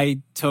some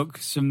guy took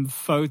some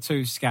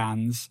photo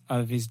scans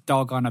of his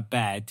dog on a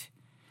bed.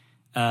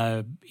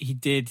 He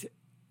did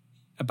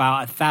about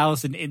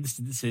 1,000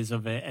 instances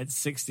of it at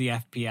 60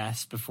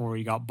 FPS before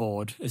he got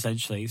bored,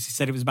 essentially. He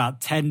said it was about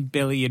 10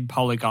 billion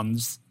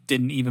polygons,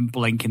 didn't even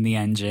blink in the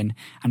engine.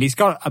 And he's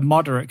got a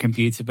moderate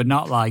computer, but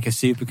not like a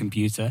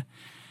supercomputer.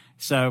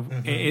 So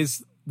it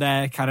is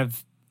their kind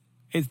of...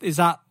 Is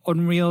that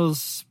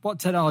Unreal's... What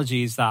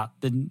technology is that?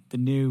 The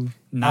new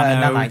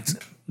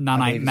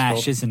nanite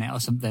mesh, isn't it,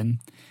 or something?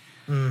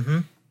 Mm-hmm.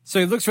 So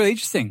it looks really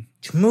interesting.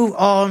 To move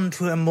on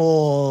to a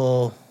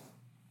more,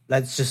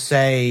 let's just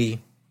say,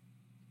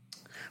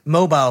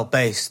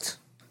 mobile-based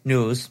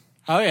news.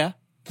 Oh, yeah.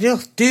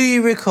 Do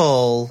you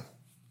recall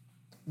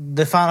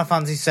the Final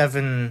Fantasy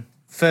VII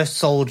First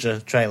Soldier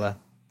trailer?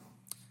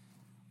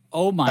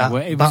 Oh, my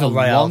word. It was a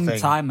long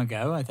time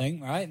ago, I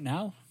think, right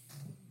now?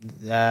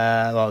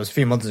 Well, it was a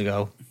few months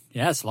ago.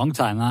 Yeah, it's a long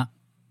time, that.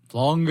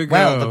 Long ago.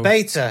 Well,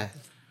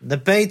 the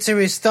beta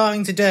is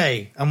starting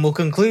today and will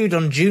conclude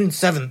on June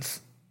 7th.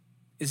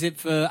 Is it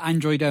for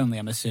Android only,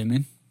 I'm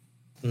assuming?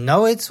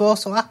 No, it's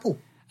also Apple.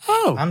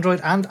 Oh.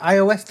 Android and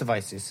iOS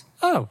devices.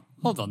 Oh,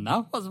 hold on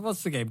now.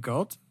 What's the game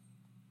called?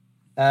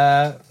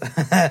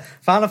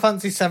 Final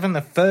Fantasy VII: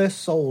 The First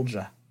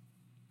Soldier.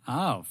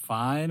 Oh,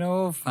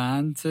 Final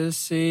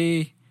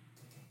Fantasy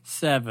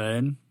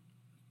VII: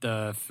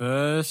 The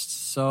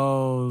First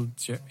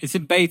Soldier. It's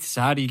in beta,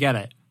 so how do you get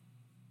it?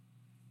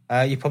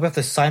 You probably have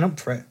to sign up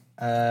for it.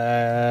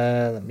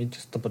 Let me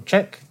just double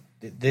check.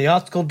 The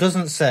article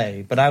doesn't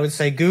say, but I would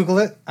say Google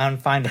it and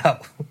find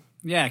out.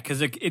 Yeah,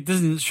 because it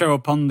doesn't show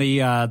up on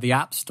the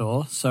App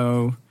Store,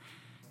 so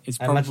it's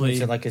I imagine probably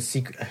it's like a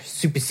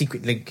super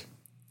secret link.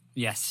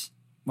 yes,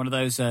 one of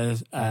those. You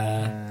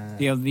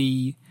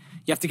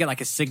have to get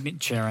like a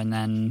signature, and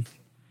then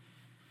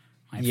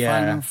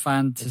Final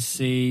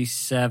Fantasy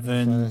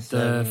VII: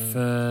 The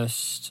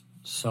First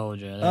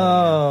Soldier.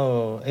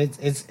 Oh,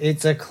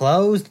 it's a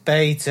closed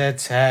beta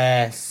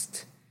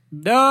test.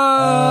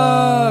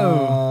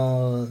 No!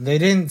 Oh, they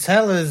didn't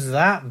tell us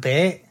that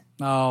bit.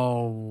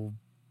 Oh,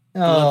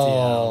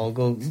 Oh,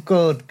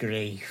 good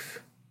grief.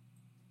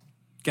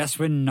 guess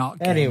we're not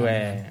getting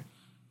Anyway,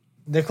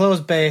 the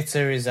closed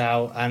beta is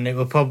out, and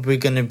we're probably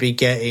going to be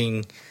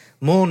getting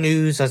more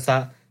news as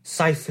that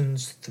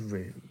siphons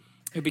through.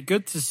 It'd be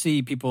good to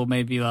see people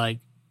maybe like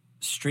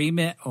stream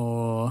it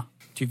or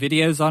do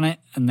videos on it,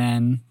 and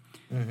then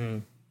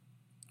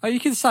oh, you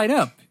can sign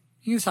up.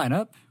 You can sign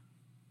up.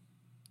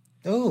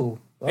 Oh,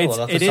 It's-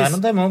 we'll have to it sign is-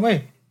 up then, won't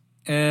we?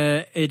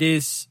 It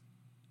is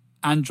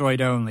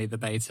Android only, the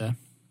beta.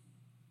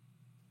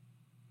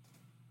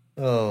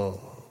 Oh,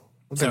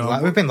 we've been,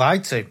 So- we've been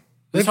lied to. We've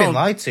This been whole-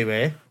 lied to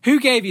here. Who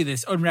gave you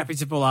this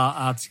unreputable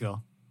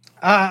article?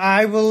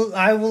 I will.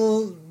 Fire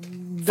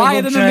them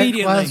double-check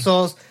immediately. my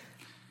source.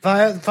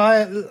 Fire.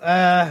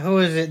 Who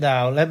is it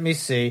now? Let me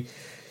see.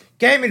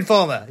 Game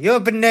Informer, you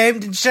have been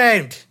named and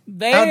shamed.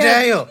 How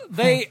dare you?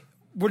 They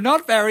were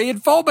not very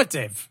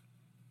informative.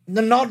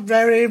 They're not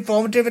very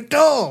informative at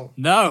all.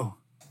 No.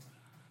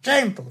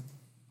 Shameful.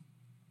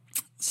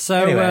 So,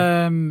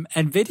 Anyway.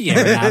 NVIDIA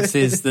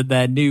announces that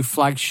their new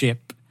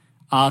flagship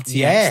RTX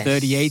Yes.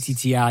 3080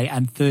 Ti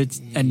and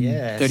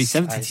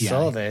 3070 I Ti.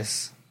 saw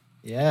this.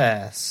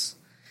 Yes.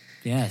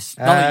 Yes.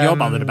 Not that you're Um,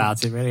 bothered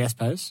about it, really, I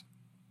suppose.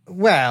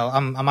 Well, I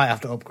might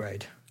have to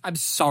upgrade. I'm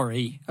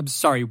sorry.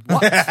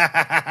 What?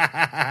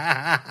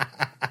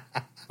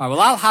 Right, well,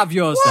 I'll have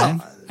yours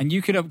then, and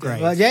you can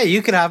upgrade. Well, yeah,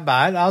 you can have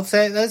mine. I'll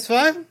say that's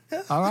fine.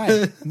 Yeah. All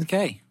right.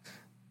 Okay.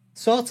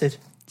 Sorted.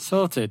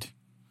 Sorted.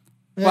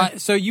 Yeah.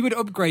 Right, so you would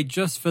upgrade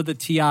just for the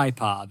TI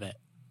part of it.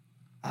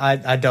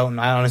 I don't.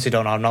 I honestly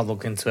don't know. I'm not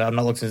looking into it. I'm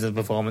not looking into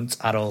the performance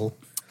at all.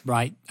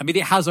 Right. I mean,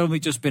 it has only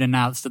just been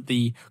announced at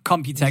the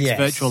Computex Yes.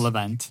 virtual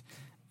event.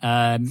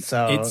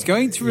 So It's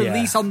going to yeah.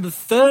 release on the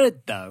 3rd,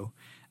 though.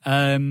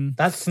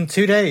 That's in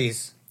 2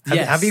 days.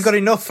 Yes. Have you got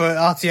enough for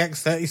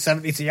RTX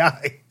 3070 Ti?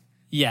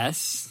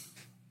 Yes.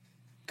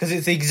 Because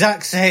it's the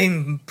exact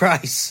same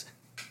price.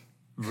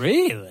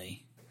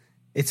 Really?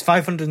 It's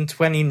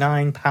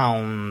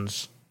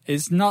 £529.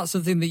 It's not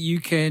something that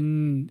you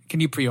can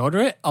you pre-order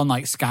it on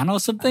like Scan or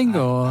something,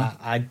 or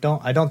I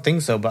don't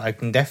think so, but I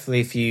can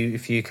definitely if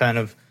you kind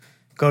of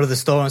go to the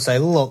store and say,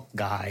 look,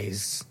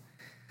 guys,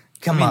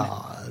 come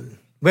on,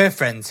 we're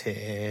friends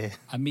here.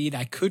 I mean,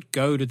 I could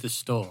go to the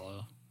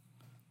store.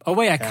 Oh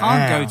wait, I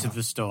can't go to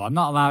the store. I'm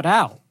not allowed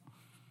out.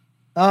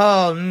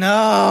 Oh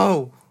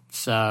no!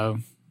 So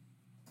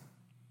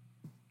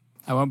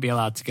I won't be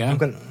allowed to go.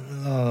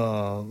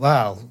 Oh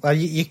well,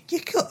 you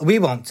we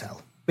won't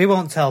tell. We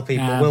won't tell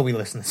people, will we,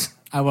 listeners?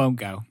 I won't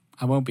go.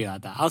 I won't be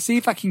like that. I'll see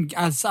if I can.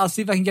 I'll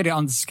see if I can get it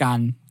on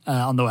Scan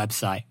on the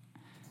website.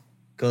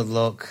 Good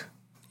luck.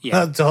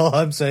 Yeah. That's all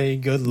I'm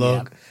saying. Good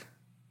luck.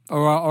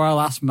 Or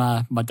I'll ask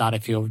my dad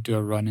if he'll do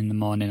a run in the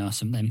morning or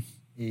something.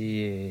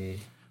 Yeah.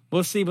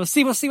 We'll see. We'll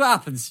see what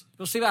happens.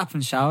 We'll see what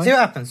happens, shall we? See what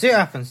happens.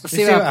 We'll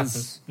see what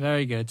happens.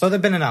 Very good. So they've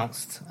been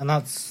announced, and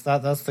that's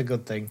the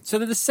good thing. So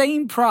they're the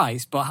same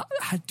price, but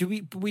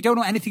we don't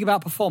know anything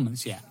about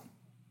performance yet.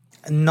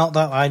 Not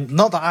that I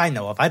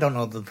know of. I don't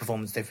know the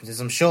performance differences.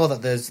 I'm sure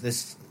that there's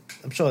this.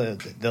 I'm sure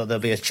there'll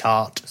be a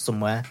chart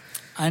somewhere.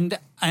 And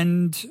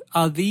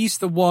are these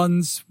the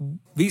ones?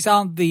 These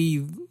aren't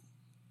the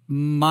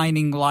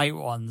mining light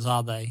ones,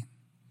 are they?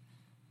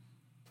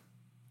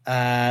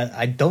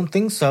 I don't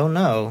think so.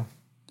 No.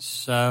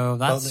 So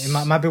that's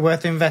It might be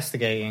worth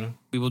investigating.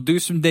 we will do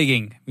some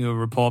digging. We will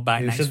report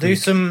back next week.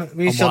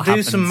 We shall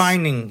do some happens.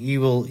 mining.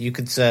 You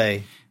could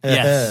say.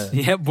 Yes.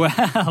 Yeah.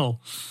 Well.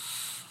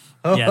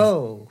 Oh, Yes.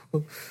 ho.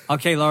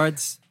 Okay,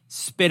 Lawrence.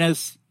 Spin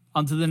us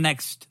onto the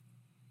next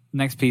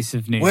piece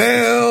of news.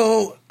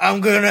 Well,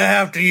 I'm gonna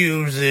have to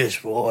use this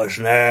voice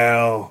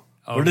now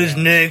for this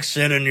yeah. next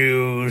set of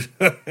news.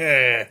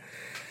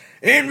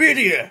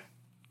 NVIDIA,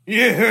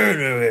 you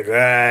heard of it,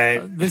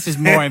 right? This is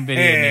more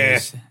NVIDIA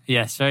news.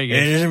 Yes, very It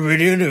good. is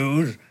NVIDIA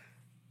news.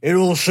 It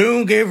will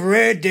soon give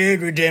Red Dead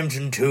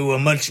Redemption 2 a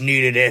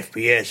much-needed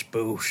FPS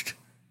boost.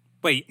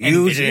 Wait,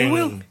 NVIDIA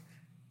will?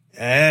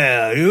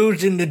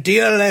 Using the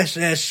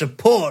DLSS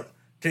support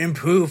to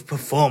improve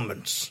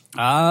performance.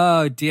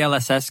 Oh,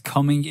 DLSS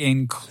coming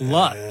in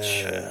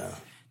clutch.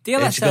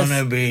 DLSS. It's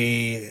gonna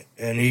be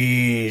an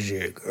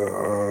easy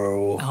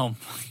girl. Oh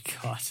my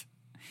god!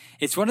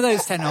 It's one of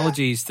those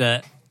technologies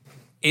that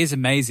is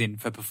amazing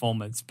for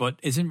performance, but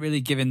isn't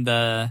really given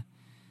the.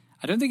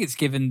 I don't think it's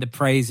given the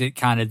praise it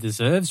kind of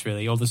deserves,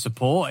 really, or the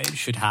support it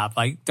should have.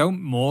 Like,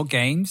 don't more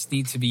games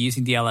need to be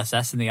using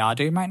DLSS than they are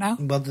doing right now?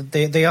 Well,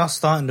 they are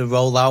starting to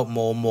roll out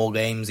more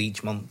games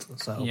each month.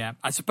 So yeah,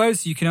 I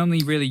suppose you can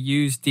only really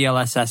use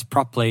DLSS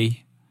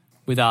properly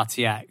with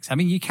RTX. I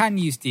mean, you can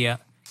use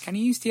Can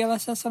you use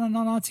DLSS on a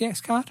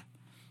non-RTX card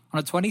on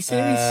a 20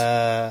 series?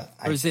 I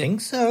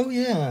think so.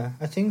 Yeah,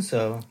 I think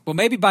so. Well,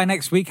 maybe by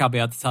next week I'll be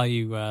able to tell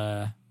you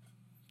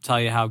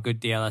how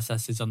good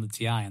DLSS is on the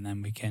TI, and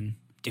then we can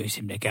do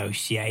some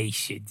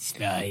negotiations,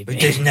 maybe.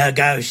 There's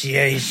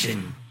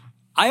negotiation.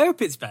 I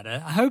hope it's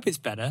better.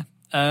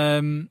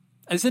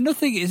 Is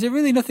there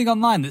really nothing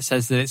online that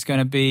says that it's going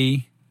to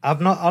be?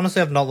 I've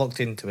not looked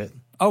into it.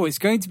 Oh, it's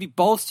going to be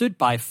bolstered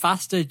by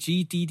faster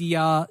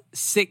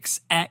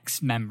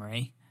GDDR6X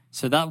memory.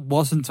 So that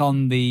wasn't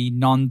on the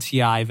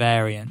non-TI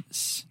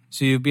variants.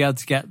 So you'll be able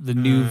to get the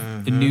new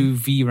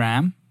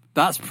VRAM.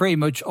 That's pretty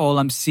much all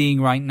I'm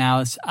seeing right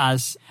now.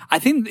 As I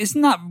think,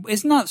 isn't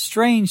that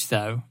strange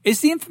though?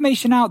 Is the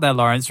information out there,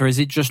 Lawrence, or is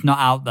it just not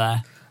out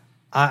there?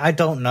 I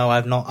don't know.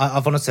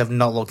 I've honestly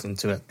not looked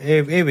into it.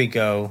 Here we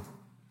go.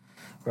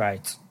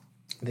 Right.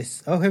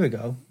 Here we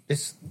go.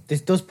 This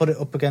does put it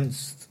up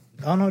against.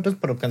 Oh no, it does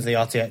put it up against the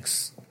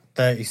RTX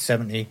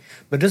 3070,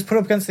 but it does put it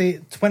up against the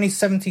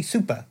 2070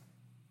 Super.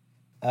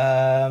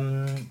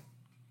 Here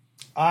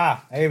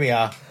we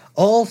are.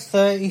 All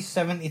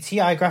 3070 Ti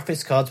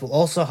graphics cards will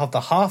also have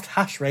the halved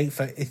hash rate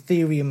for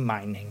Ethereum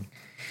mining.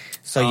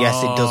 So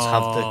yes, it does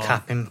have the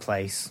cap in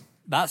place.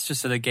 That's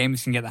just so the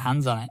gamers can get their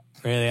hands on it,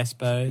 really, I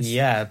suppose.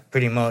 Yeah,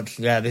 pretty much.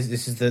 Yeah, this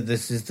is the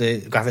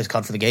graphics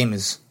card for the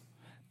gamers.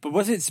 But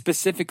was it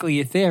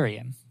specifically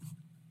Ethereum?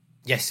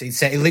 Yes,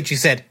 it literally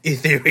said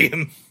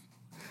Ethereum.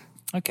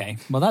 Okay,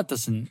 well that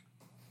doesn't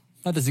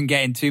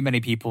get in too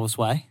many people's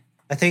way.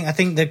 I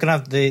think they're gonna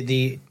have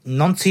the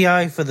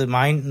non-TI for the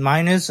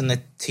miners and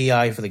the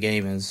TI for the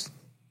gamers.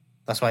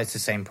 That's why it's the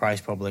same price,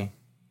 probably.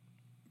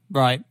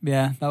 Right?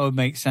 Yeah, that would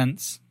make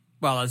sense.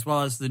 Well, as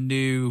well as the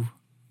new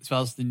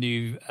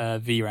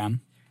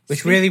VRAM,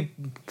 which really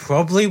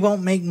probably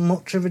won't make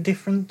much of a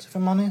difference, if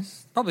I'm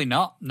honest. Probably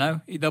not. No,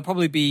 there'll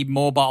probably be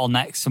more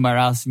bottlenecks somewhere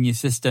else in your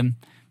system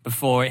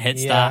before it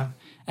hits that.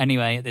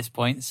 Anyway, at this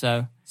point.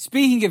 So,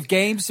 speaking of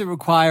games that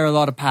require a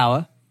lot of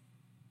power.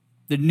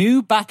 The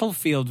new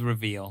Battlefield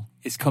reveal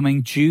is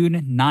coming June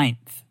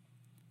 9th.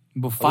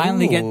 We'll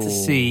finally get to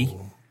see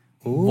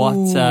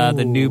what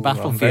the new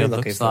Battlefield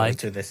looks like.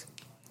 To this.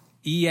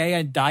 EA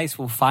and DICE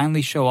will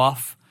finally show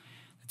off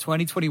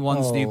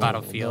 2021's new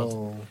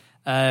Battlefield.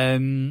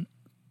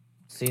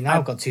 See, now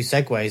I've got two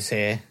segues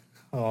here.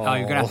 Oh,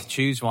 you're going to have to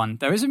choose one.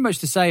 There isn't much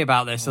to say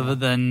about this other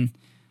than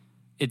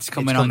it's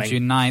coming on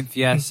June 9th.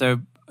 Yeah,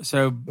 so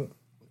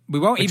we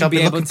won't even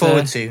be able to...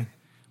 forward to.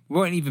 We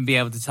won't even be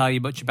able to tell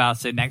you much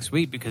about it next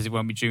week because it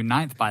won't be June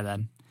 9th by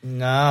then.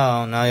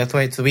 No, you have to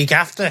wait till the week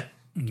after.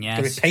 Yes.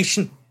 To be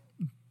patient.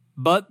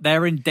 But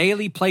they're in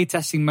daily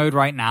playtesting mode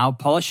right now,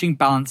 polishing,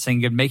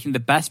 balancing, and making the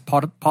best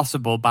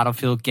possible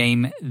Battlefield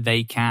game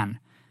they can,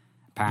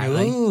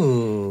 apparently.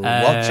 Ooh,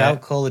 watch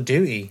out, Call of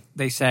Duty.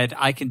 They said,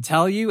 I can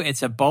tell you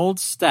it's a bold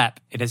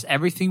step. It has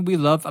everything we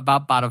love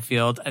about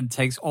Battlefield and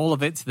takes all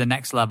of it to the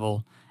next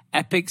level.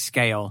 Epic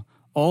scale,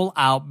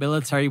 all-out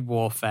military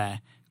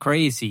warfare,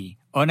 crazy,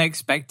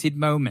 unexpected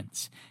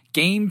moments,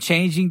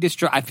 game-changing I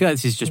feel like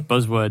this is just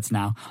buzzwords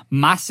now.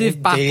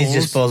 Massive battles. These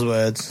just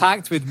buzzwords.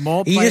 Packed with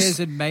more players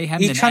and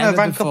mayhem than ever before. Are you trying to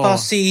rank up our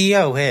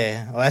CEO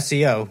here, or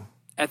SEO?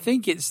 I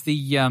think it's the,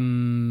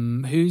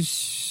 who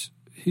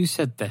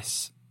said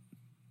this?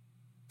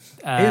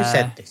 Who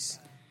said this?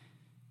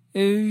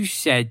 Who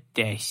said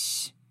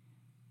this?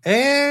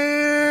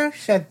 Who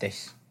said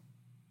this?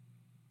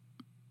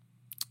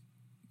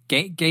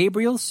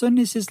 Gabrielson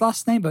is his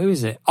last name, but who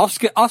is it?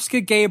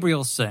 Oscar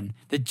Gabrielson,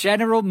 the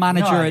general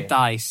manager at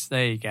DICE.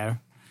 There you go.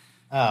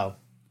 Oh,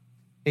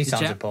 he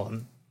sounds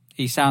important.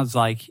 He sounds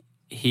like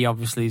he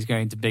obviously is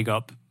going to big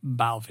up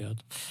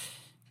Battlefield.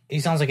 He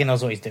sounds like he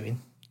knows what he's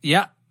doing.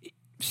 Yeah,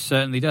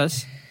 certainly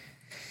does.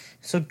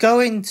 So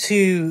going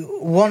to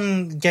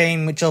one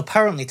game which will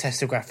apparently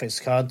test a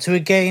graphics card to a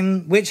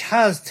game which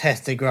has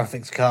tested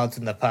graphics cards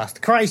in the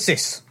past.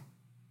 Crysis.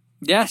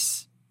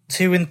 Yes.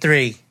 2 and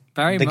 3.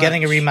 They're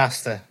getting a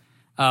remaster.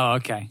 Oh,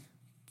 okay.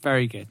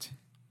 Very good.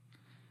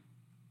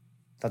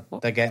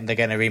 They're getting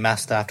a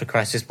remaster after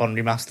Crysis 1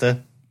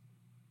 remaster.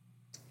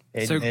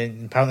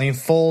 Apparently in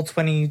fall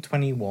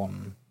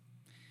 2021.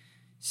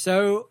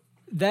 So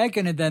they're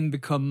going to then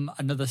become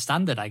another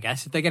standard, I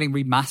guess. If they're getting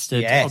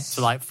remastered up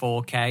to like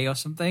 4K or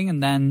something,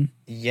 and then...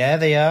 Yeah,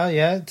 they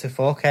are, to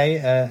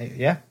 4K,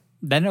 yeah.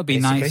 Then it'll be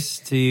nice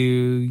to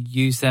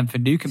use them for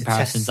new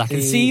comparisons. I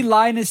can see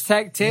Linus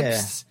Tech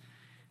Tips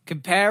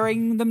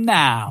comparing them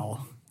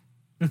now.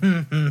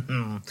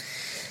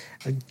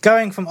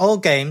 Going from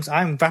old games,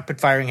 I'm rapid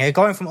firing here.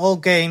 Going from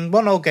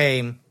one old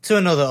game to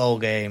another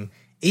old game.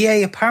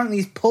 EA apparently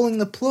is pulling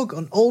the plug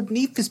on old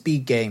Need for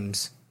Speed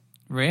games.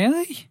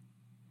 Really?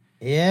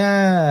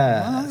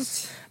 Yeah.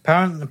 What?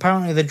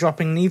 Apparently they're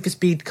dropping Need for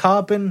Speed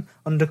Carbon,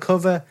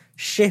 Undercover,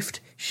 Shift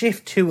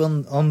 2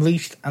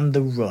 Unleashed, and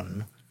The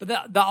Run.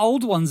 But the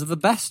old ones are the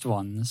best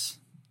ones.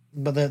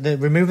 But they're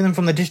removing them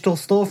from the digital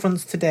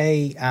storefronts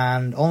today,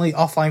 and only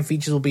offline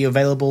features will be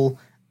available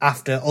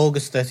after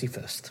August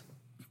 31st.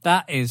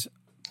 That is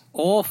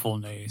awful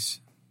news.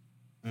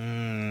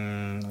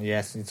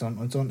 Yes, it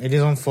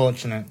is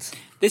unfortunate.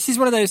 This is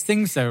one of those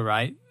things, though,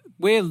 right?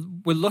 We're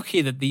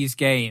lucky that these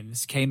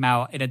games came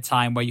out in a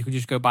time where you could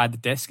just go buy the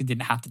disc and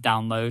didn't have to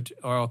download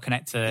or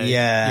connect to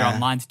your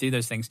online to do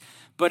those things.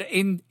 But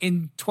in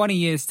 20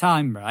 years'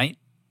 time, right,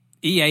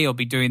 EA will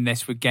be doing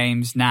this with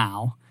games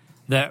now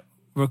that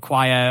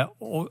require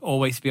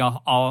always to be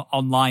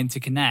online to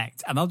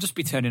connect, and they'll just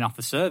be turning off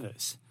the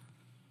servers.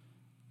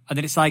 And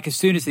then it's like, as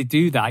soon as they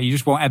do that, you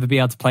just won't ever be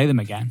able to play them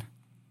again.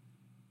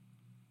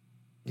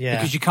 Yeah.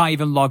 Because you can't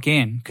even log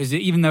in. Because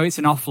even though it's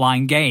an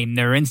offline game,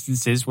 there are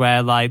instances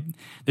where, like,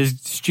 there's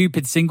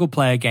stupid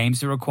single-player games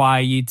that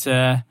require you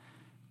to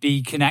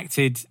be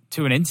connected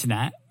to an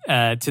internet,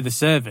 to the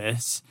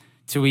service,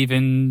 to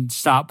even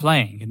start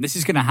playing. And this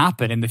is going to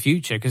happen in the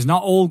future, because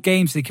not all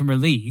games they can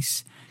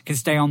release can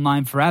stay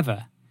online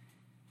forever.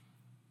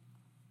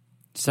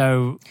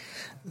 So...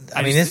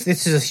 I mean,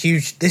 this is a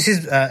huge... This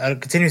is a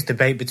continuous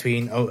debate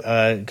between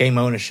game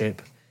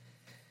ownership.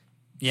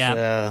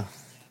 Yeah.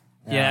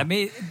 Yeah, I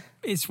mean,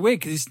 it's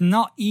weird because it's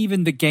not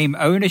even the game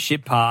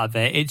ownership part of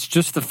it. It's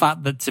just the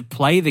fact that to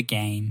play the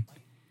game,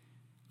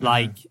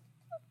 like,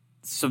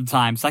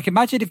 sometimes... Like,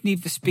 imagine if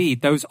Need for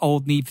Speed, those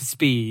old Need for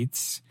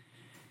Speeds,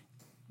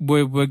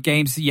 were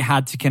games that you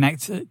had to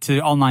connect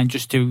to online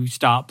just to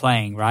start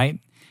playing, right?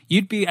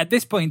 You'd be, at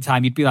this point in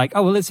time, you'd be like,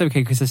 oh, well, it's okay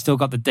because I've still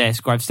got the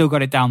disc or I've still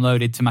got it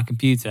downloaded to my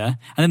computer. And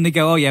then they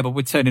go, oh, yeah, but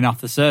we're turning off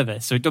the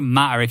service. So it doesn't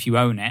matter if you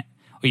own it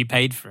or you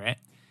paid for it.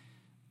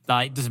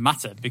 Like, it doesn't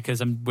matter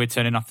because we're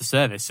turning off the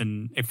service.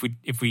 And if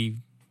we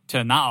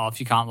turn that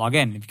off, you can't log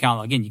in. If you can't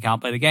log in, you can't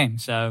play the game.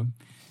 So,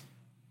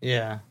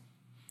 yeah.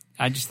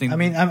 I just think... I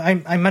mean, I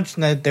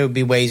imagine that there would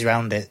be ways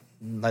around it.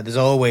 Like, there's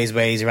always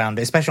ways around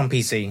it, especially on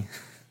PC.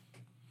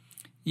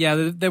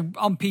 Yeah, they're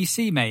on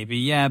PC maybe,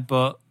 yeah,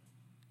 but...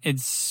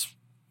 It's,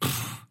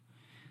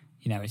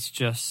 it's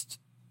just,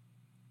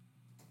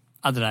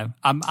 I don't know.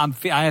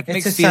 I have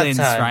mixed feelings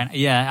right now.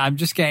 Yeah, I'm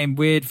just getting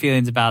weird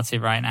feelings about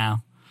it right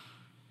now.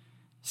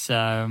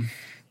 So,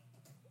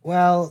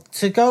 well,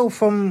 to go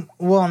from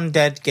one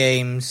dead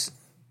games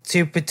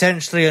to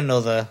potentially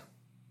another,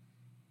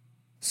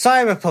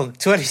 Cyberpunk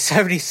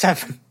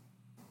 2077,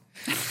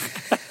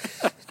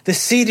 the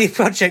CD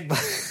Projekt,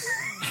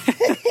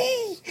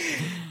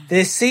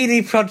 the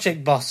CD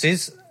Projekt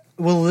bosses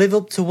will live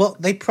up to what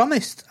they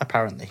promised,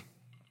 apparently.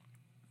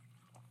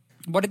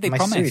 What did they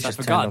promise? I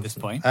forgot at this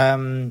point.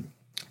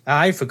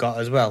 I forgot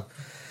as well.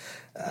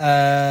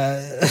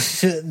 They're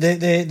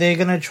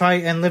going to try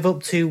and live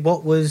up to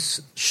what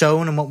was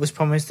shown and what was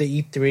promised at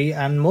E3,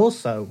 and more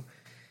so.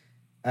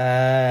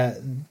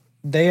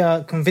 They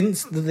are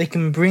convinced that they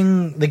can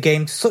bring the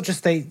game to such a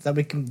state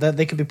that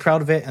they can be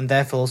proud of it and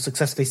therefore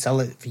successfully sell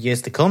it for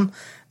years to come.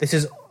 This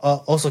is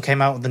also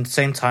came out at the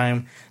same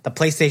time that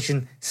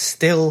PlayStation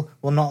still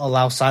will not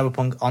allow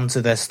Cyberpunk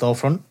onto their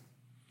storefront.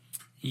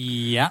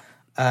 Yeah.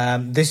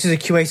 This is a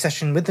QA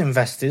session with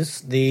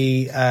investors.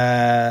 The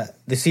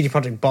CD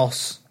Projekt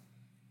boss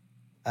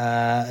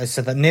has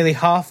said that nearly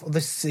half of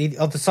the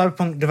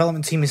Cyberpunk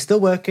development team is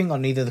still working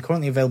on either the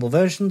currently available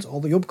versions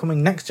or the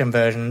upcoming next-gen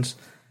versions,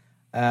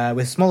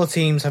 with smaller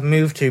teams have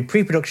moved to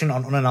pre-production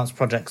on unannounced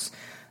projects.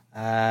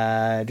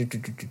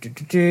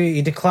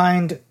 He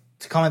declined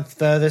to comment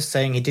further,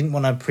 saying he didn't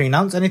want to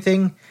pre-announce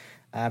anything,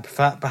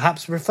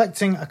 perhaps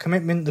reflecting a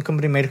commitment the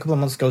company made a couple of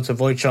months ago to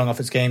avoid showing off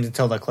its games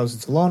until they're closer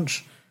to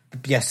launch.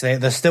 But yes,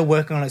 they're still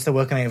working on it,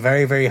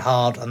 very, very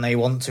hard, and they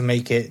want to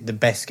make it the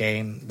best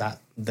game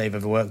that they've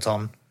ever worked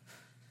on.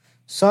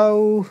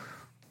 So,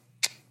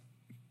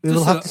 we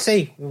will have to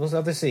see.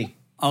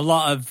 A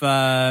lot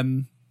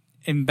of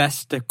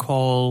investor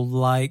call,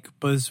 like,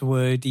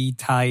 buzzwordy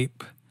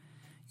type.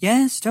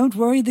 Yes, don't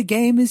worry, the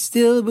game is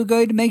still, we're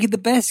going to make it the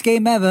best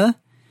game ever.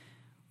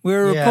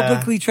 We're a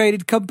publicly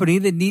traded company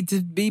that need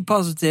to be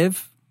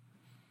positive.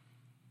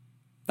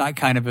 That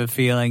kind of a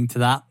feeling to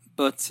that.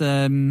 But,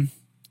 I mean,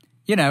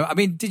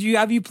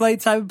 have you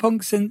played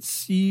Cyberpunk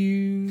since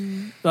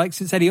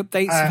any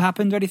updates have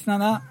happened or anything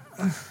like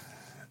that?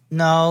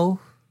 No.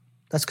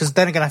 That's because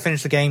then again I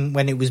finished the game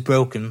when it was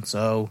broken,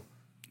 so...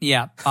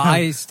 Yeah,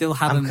 I still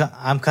haven't...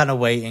 I'm kind of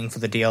waiting for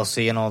the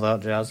DLC and all that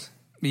jazz.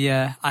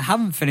 Yeah, I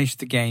haven't finished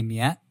the game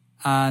yet,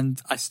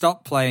 and I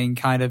stopped playing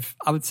I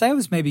would say I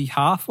was maybe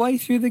halfway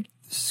through the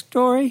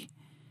story.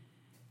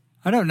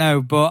 I don't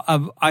know, but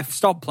I've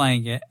stopped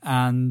playing it,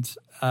 and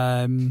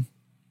I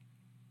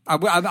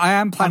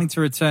am planning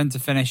to return to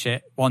finish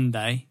it one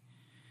day.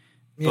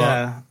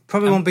 Yeah,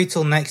 probably won't be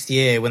till next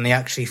year when they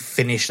actually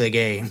finish the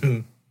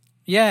game.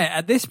 Yeah,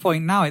 at this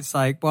point now, it's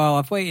like, well,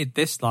 I've waited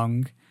this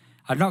long.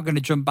 I'm not going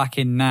to jump back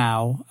in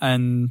now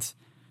and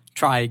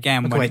try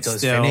again when wait it's till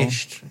it's still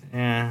finished.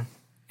 Yeah.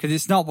 because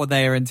it's not what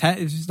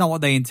it's not what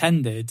they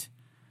intended.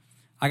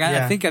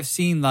 I think I've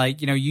seen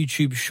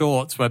YouTube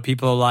shorts where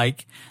people are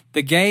like,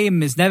 the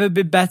game has never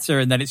been better,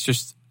 and then it's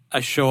just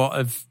a short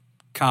of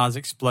cars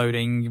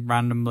exploding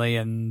randomly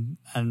and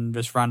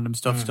just random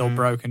stuff still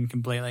broken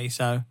completely.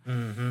 So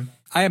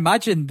I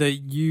imagine that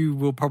you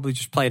will probably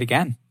just play it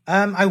again.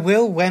 I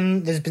will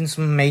when there's been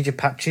some major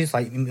patches,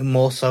 like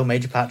more so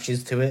major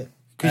patches to it.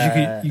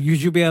 Because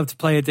you'll be able to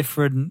play a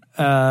different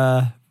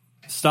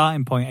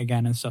starting point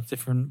again and stuff,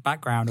 different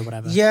background or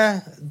whatever. Yeah,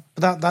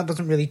 but that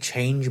doesn't really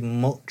change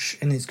much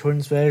in its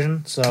current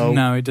version. So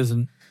no, it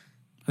doesn't.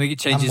 I think it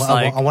changes.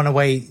 I want to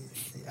wait.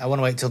 I want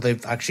to wait till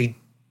they've actually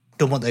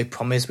done what they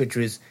promised, which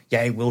was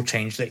it will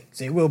change.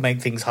 It will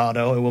make things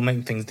harder. Or it will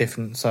make things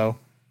different. So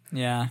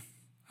yeah.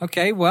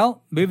 Okay.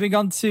 Well, moving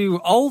on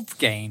to old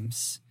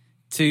games,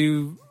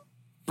 to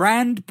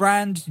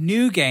brand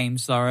new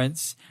games,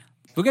 Lawrence.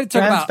 We're going to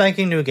talk about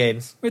spanking new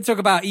games. We're going to talk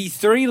about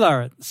E3,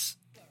 Lawrence.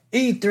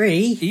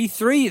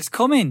 E3 is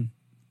coming.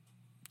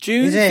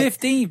 June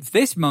 15th.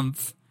 This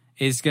month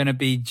is going to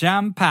be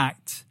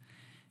jam-packed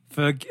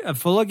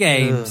full of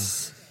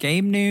games. Ugh.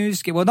 Game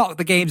news. Well, not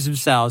the games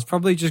themselves.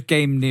 Probably just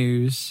game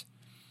news.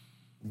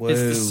 Whoa.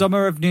 It's the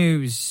summer of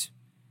news.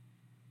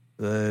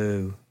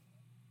 Whoa.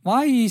 Why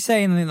are you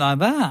saying anything like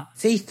that?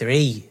 It's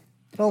E3.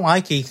 I don't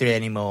like E3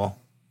 anymore.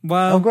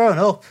 Well, I've grown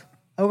up.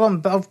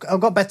 I've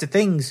got better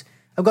things.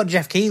 I've got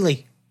Jeff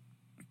Keighley.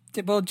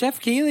 Well,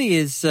 Jeff Keighley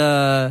is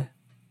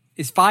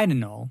fine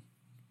and all,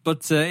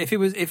 but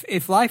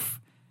if life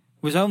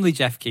was only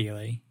Jeff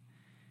Keighley,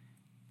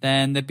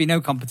 then there'd be no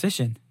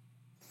competition,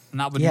 and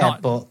that would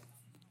not. But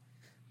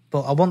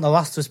I want The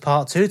Last of Us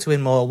Part 2 to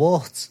win more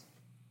awards.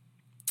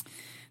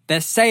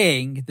 They're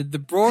saying that the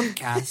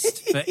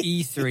broadcast for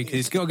E3, because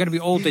it's going to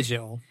be all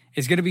digital,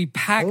 is going to be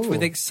packed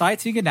with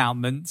exciting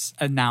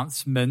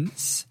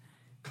announcements,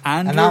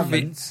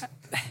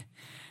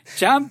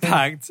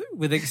 jam-packed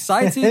with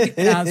exciting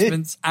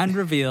announcements and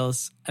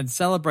reveals and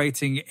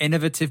celebrating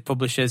innovative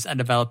publishers and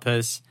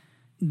developers.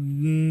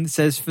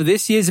 Says, for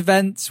this year's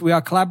events, we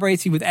are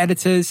collaborating with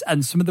editors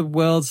and some of the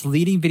world's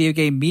leading video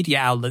game media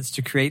outlets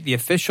to create the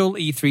official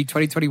E3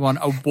 2021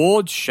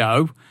 awards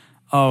show.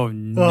 Oh,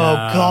 no.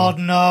 Oh, God,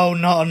 no,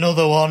 not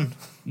another one.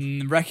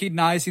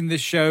 Recognizing the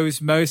show's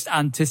most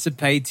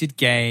anticipated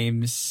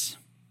games.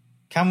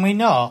 Can we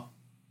not?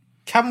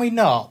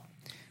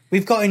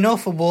 We've got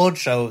enough award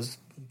shows.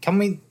 Can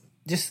we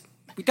just...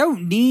 We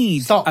don't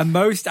need a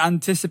most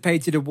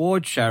anticipated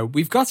award show.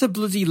 We've got a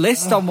bloody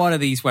list on one of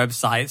these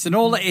websites, and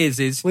all it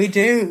is... We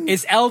do.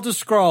 It's Elder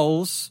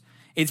Scrolls,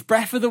 it's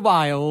Breath of the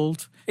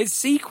Wild, it's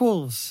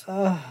sequels.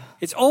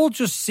 It's all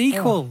just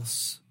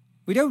sequels.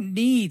 We don't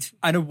need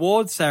an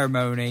award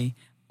ceremony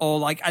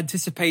or,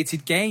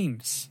 anticipated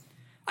games.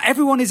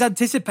 Everyone is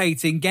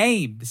anticipating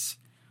games.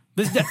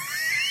 There's no...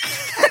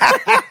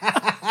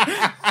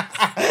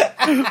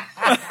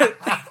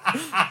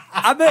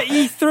 I'm at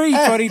E3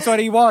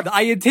 2021.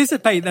 I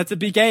anticipate there to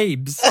be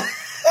games.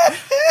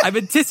 I'm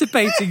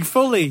anticipating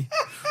fully.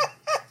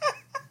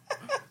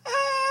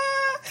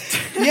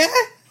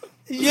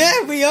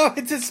 Yeah, we are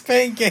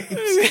anticipating games.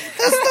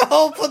 That's the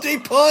whole bloody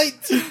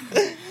point.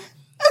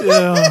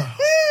 Yeah.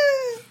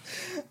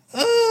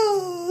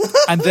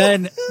 And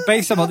then,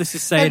 based on what this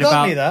is saying that got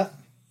about... me that.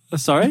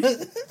 Sorry?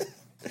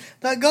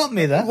 That got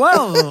me that.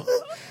 Well...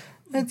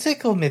 It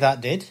tickled me, that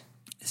did.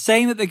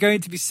 Saying that they're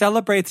going to be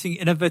celebrating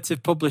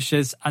innovative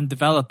publishers and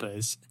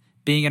developers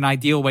being an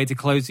ideal way to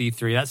close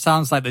E3. That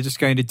sounds like they're just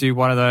going to do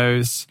one of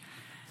those,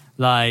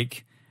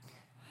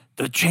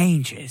 the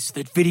changes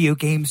that video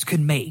games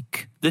can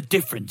make, the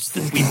difference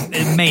that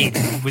we've made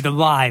with the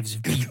lives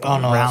of people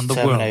around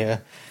the world.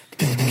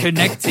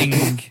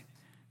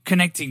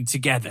 Connecting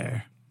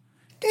together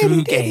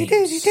through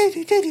games.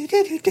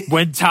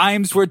 When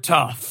times were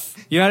tough.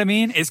 You know what I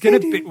mean? It's going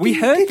to be... We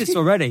heard this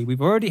already.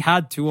 We've already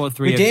had 2 or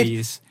 3 of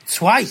these.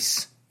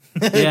 Twice.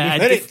 Yeah, we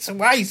heard it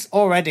twice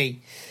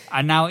already.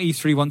 And now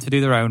E3 want to do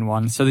their own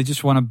one, so they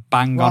just want to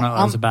bang on at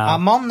us about...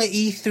 I'm on the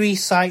E3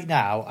 site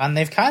now, and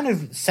they've kind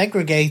of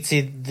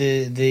segregated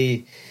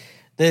the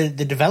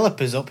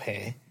developers up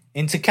here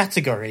into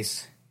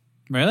categories.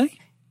 Really?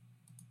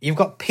 You've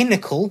got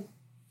Pinnacle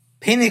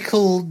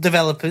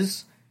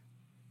developers,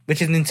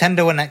 which is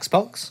Nintendo and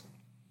Xbox.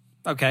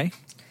 Okay.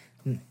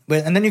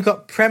 And then you've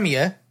got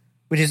Premier,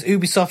 which is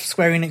Ubisoft,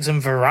 Square Enix,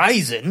 and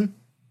Verizon.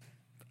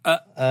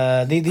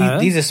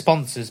 These are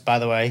sponsors, by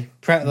the way.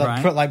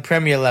 Like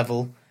Premier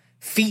level.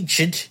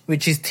 Featured,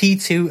 which is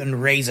T2 and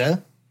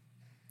Razer.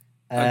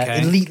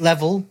 Elite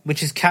level,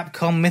 which is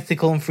Capcom,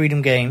 Mythical, and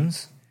Freedom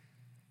Games.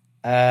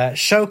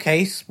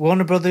 Showcase,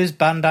 Warner Brothers,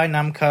 Bandai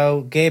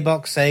Namco,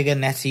 Gearbox, Sega,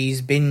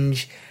 NetEase,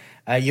 Binge,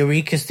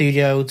 Eureka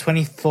Studio,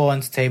 24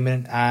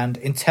 Entertainment, and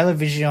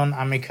Intellivision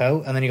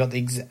Amico. And then you got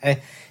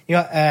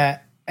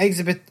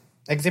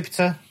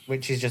Exhibitor,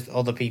 which is just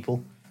other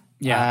people.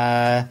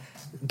 Yeah.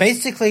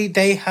 Basically,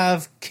 they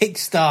have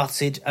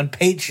kickstarted and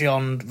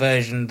Patreon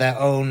version their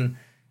own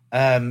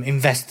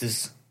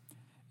investors.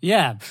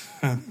 Yeah.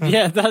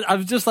 Yeah, I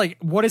was just like,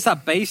 what is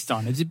that based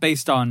on? Is it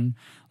based on,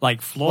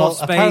 like, floor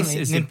space? Apparently,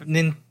 Is it...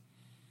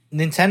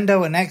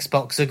 Nintendo and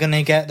Xbox are going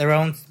to get their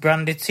own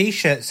branded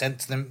T-shirts sent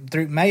to them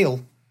through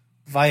mail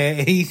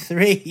via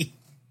E3.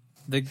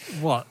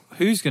 What?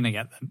 Who's going to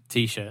get them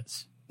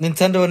T-shirts?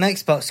 Nintendo and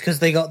Xbox, because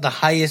they got the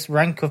highest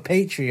rank of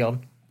Patreon.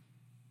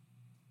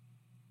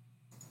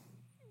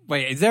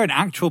 Wait, is there an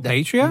actual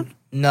Patreon?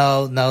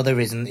 No, there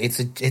isn't. It's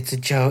a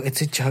joke.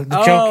 It's a joke.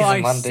 The joke isn't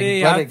I landing.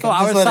 see. Let I it thought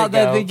go. I was sat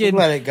there thinking.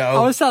 Let it go. I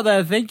was sat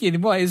there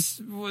thinking,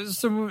 is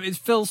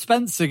Phil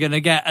Spencer going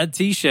to get a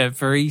T-shirt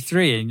for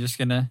E3 and just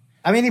going to?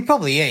 I mean, he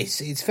probably is.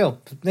 It's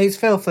Phil. It's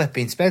Phil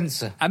flipping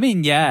Spencer. I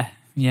mean, yeah,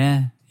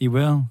 he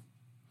will.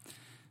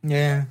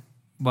 Yeah.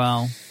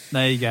 Well,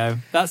 there you go.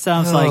 That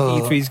sounds like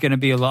E3 is going to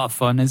be a lot of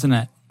fun, isn't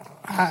it?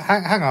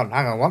 Hang on.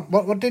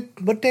 What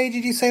day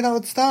did you say that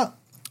would start?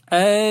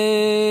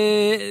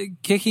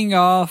 Kicking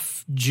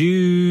off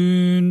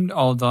June.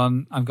 Hold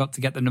on, I've got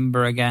to get the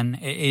number again.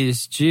 It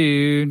is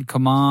June.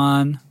 Come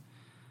on.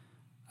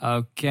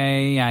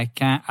 Okay, I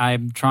can't.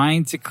 I'm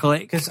trying to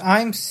click because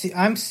I'm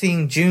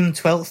seeing June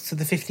 12th to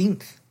the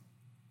 15th.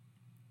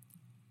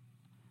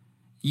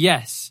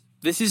 Yes,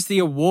 this is the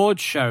award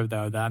show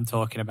though that I'm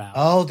talking about.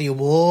 Oh, the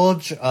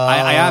awards.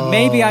 I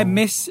maybe I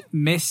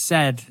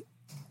misread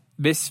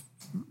the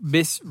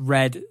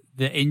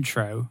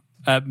intro.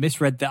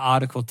 Misread the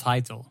article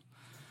title.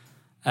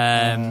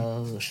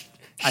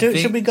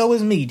 Should we go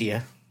as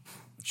media?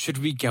 Should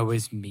we go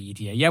as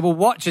media? Yeah, well,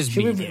 watch as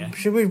media.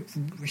 Should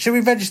we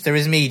register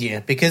as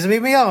media? Because I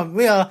mean, we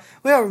are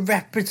a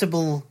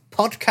reputable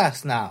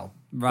podcast now.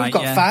 Right, we've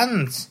got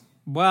fans.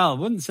 Well, I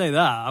wouldn't say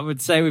that. I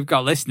would say we've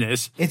got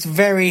listeners. It's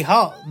very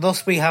hot,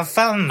 thus we have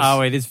fans.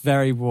 Oh, it is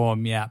very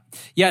warm. Yeah.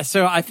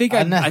 So I think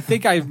I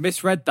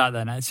misread that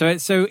then. So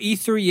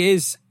E3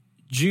 is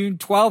June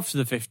 12th to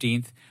the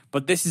 15th.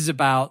 But this is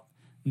about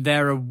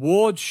their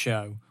awards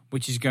show,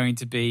 which is going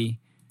to be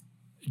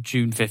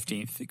June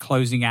 15th,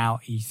 closing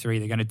out E3.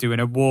 They're going to do an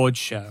awards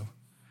show.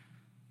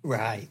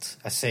 Right,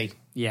 I see.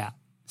 Yeah.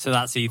 So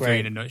that's E3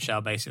 Great. in a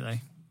nutshell,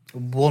 basically.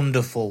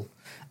 Wonderful.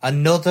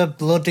 Another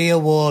bloody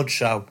award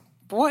show.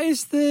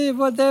 What's the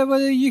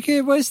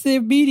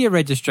media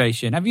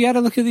registration? Have you had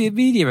a look at the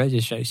media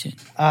registration?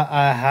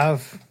 I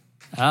have.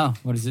 Oh,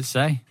 what does it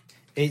say?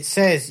 It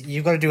says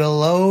you've got to do a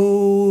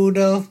load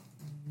of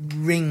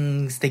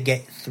rings to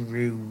get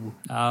through.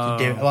 Oh.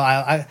 To do it. Well,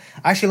 I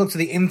actually looked at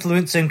the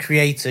influencer and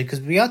creator because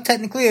we are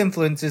technically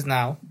influencers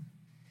now.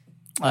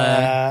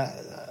 I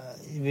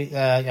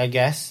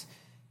guess.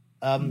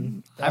 I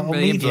haven't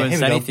really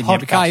influenced anything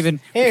yet. We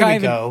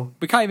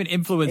can't even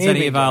influence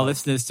any of our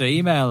listeners to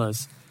email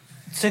us.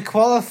 To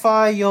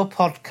qualify, your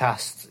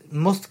podcast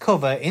must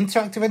cover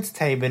interactive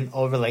entertainment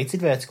or related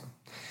vertical.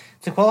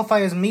 To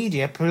qualify as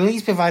media,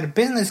 please provide a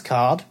business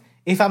card,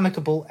 if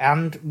amicable,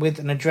 and with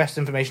an address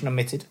information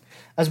omitted,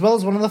 as well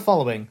as one of the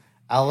following: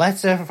 a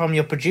letter from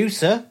your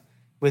producer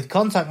with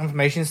contact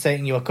information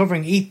stating you are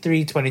covering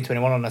E3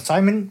 2021 on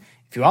assignment.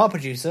 If you are a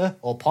producer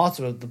or part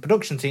of the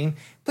production team,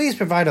 please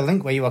provide a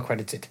link where you are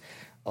credited.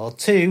 Or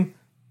 2,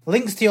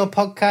 links to your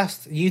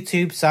podcast,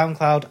 YouTube,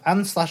 SoundCloud,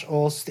 and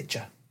 /or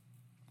Stitcher.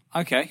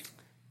 Okay.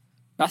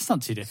 That's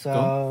not too difficult.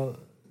 So,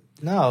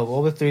 no,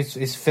 all we have to do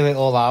is fill it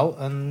all out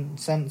and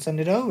send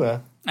it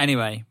over.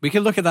 Anyway, we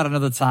can look at that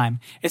another time.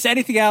 Is there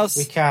anything else?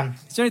 We can.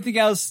 Is there anything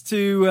else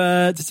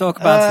to talk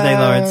about today,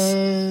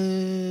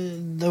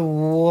 Lawrence? There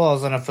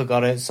was, and I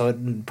forgot it, so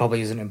it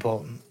probably isn't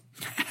important.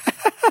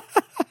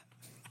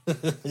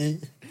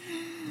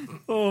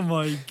 Oh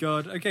my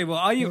god. Okay, well,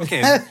 are you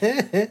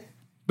okay?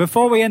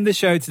 Before we end the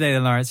show today,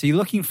 then, Lawrence, are you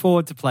looking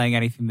forward to playing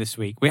anything this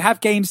week? We have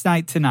games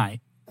night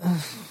tonight.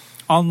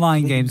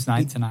 Online games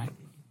night tonight.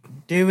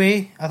 Do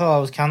we? I thought I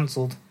was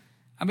cancelled.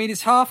 I mean,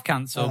 it's half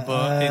cancelled,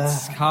 but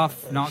it's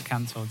half not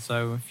cancelled.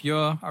 So if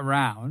you're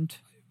around,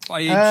 are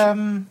you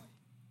going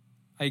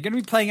to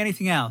be playing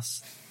anything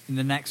else in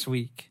the next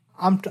week?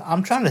 I'm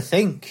trying to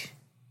think,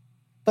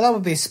 but that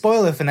would be a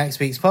spoiler for next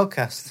week's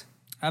podcast.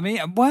 I mean,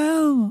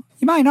 well,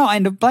 you might not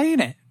end up playing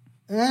it.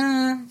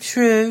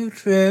 True.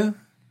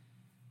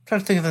 Trying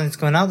to think of anything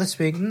coming out this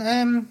week.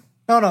 No,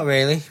 not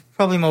really.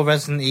 Probably more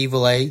Resident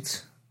Evil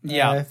 8.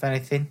 Yeah, if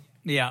anything.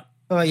 Yeah.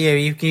 What about you?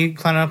 You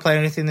planning on playing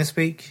anything this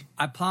week?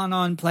 I plan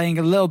on playing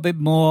a little bit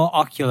more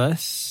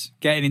Oculus,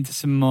 getting into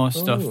some more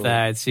stuff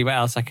there, and see what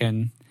else I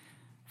can.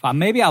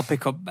 Maybe I'll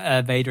pick up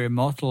Vader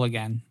Immortal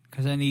again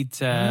because I need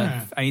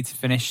to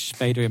finish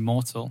Vader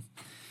Immortal.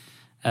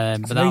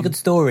 It's a very good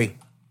story.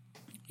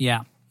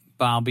 Yeah,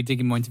 but I'll be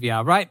digging more into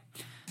VR. Right.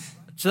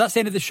 So that's the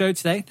end of the show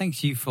today.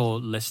 Thanks you for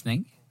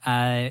listening.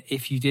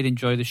 If you did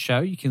enjoy the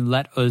show, you can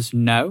let us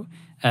know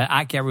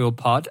at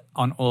GetRealPod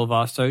on all of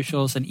our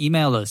socials and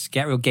email us,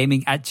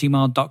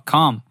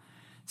 getrealgaming@gmail.com.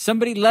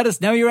 Somebody let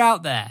us know you're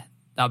out there.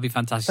 That would be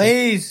fantastic.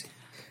 Please.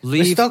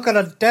 We're stuck on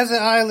a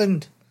desert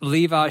island.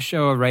 Leave our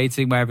show a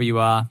rating wherever you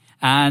are.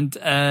 And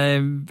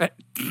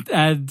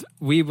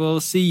we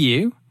will see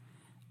you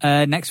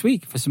next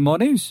week for some more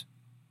news.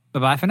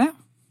 Bye-bye for now.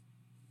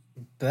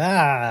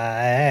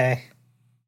 Bye.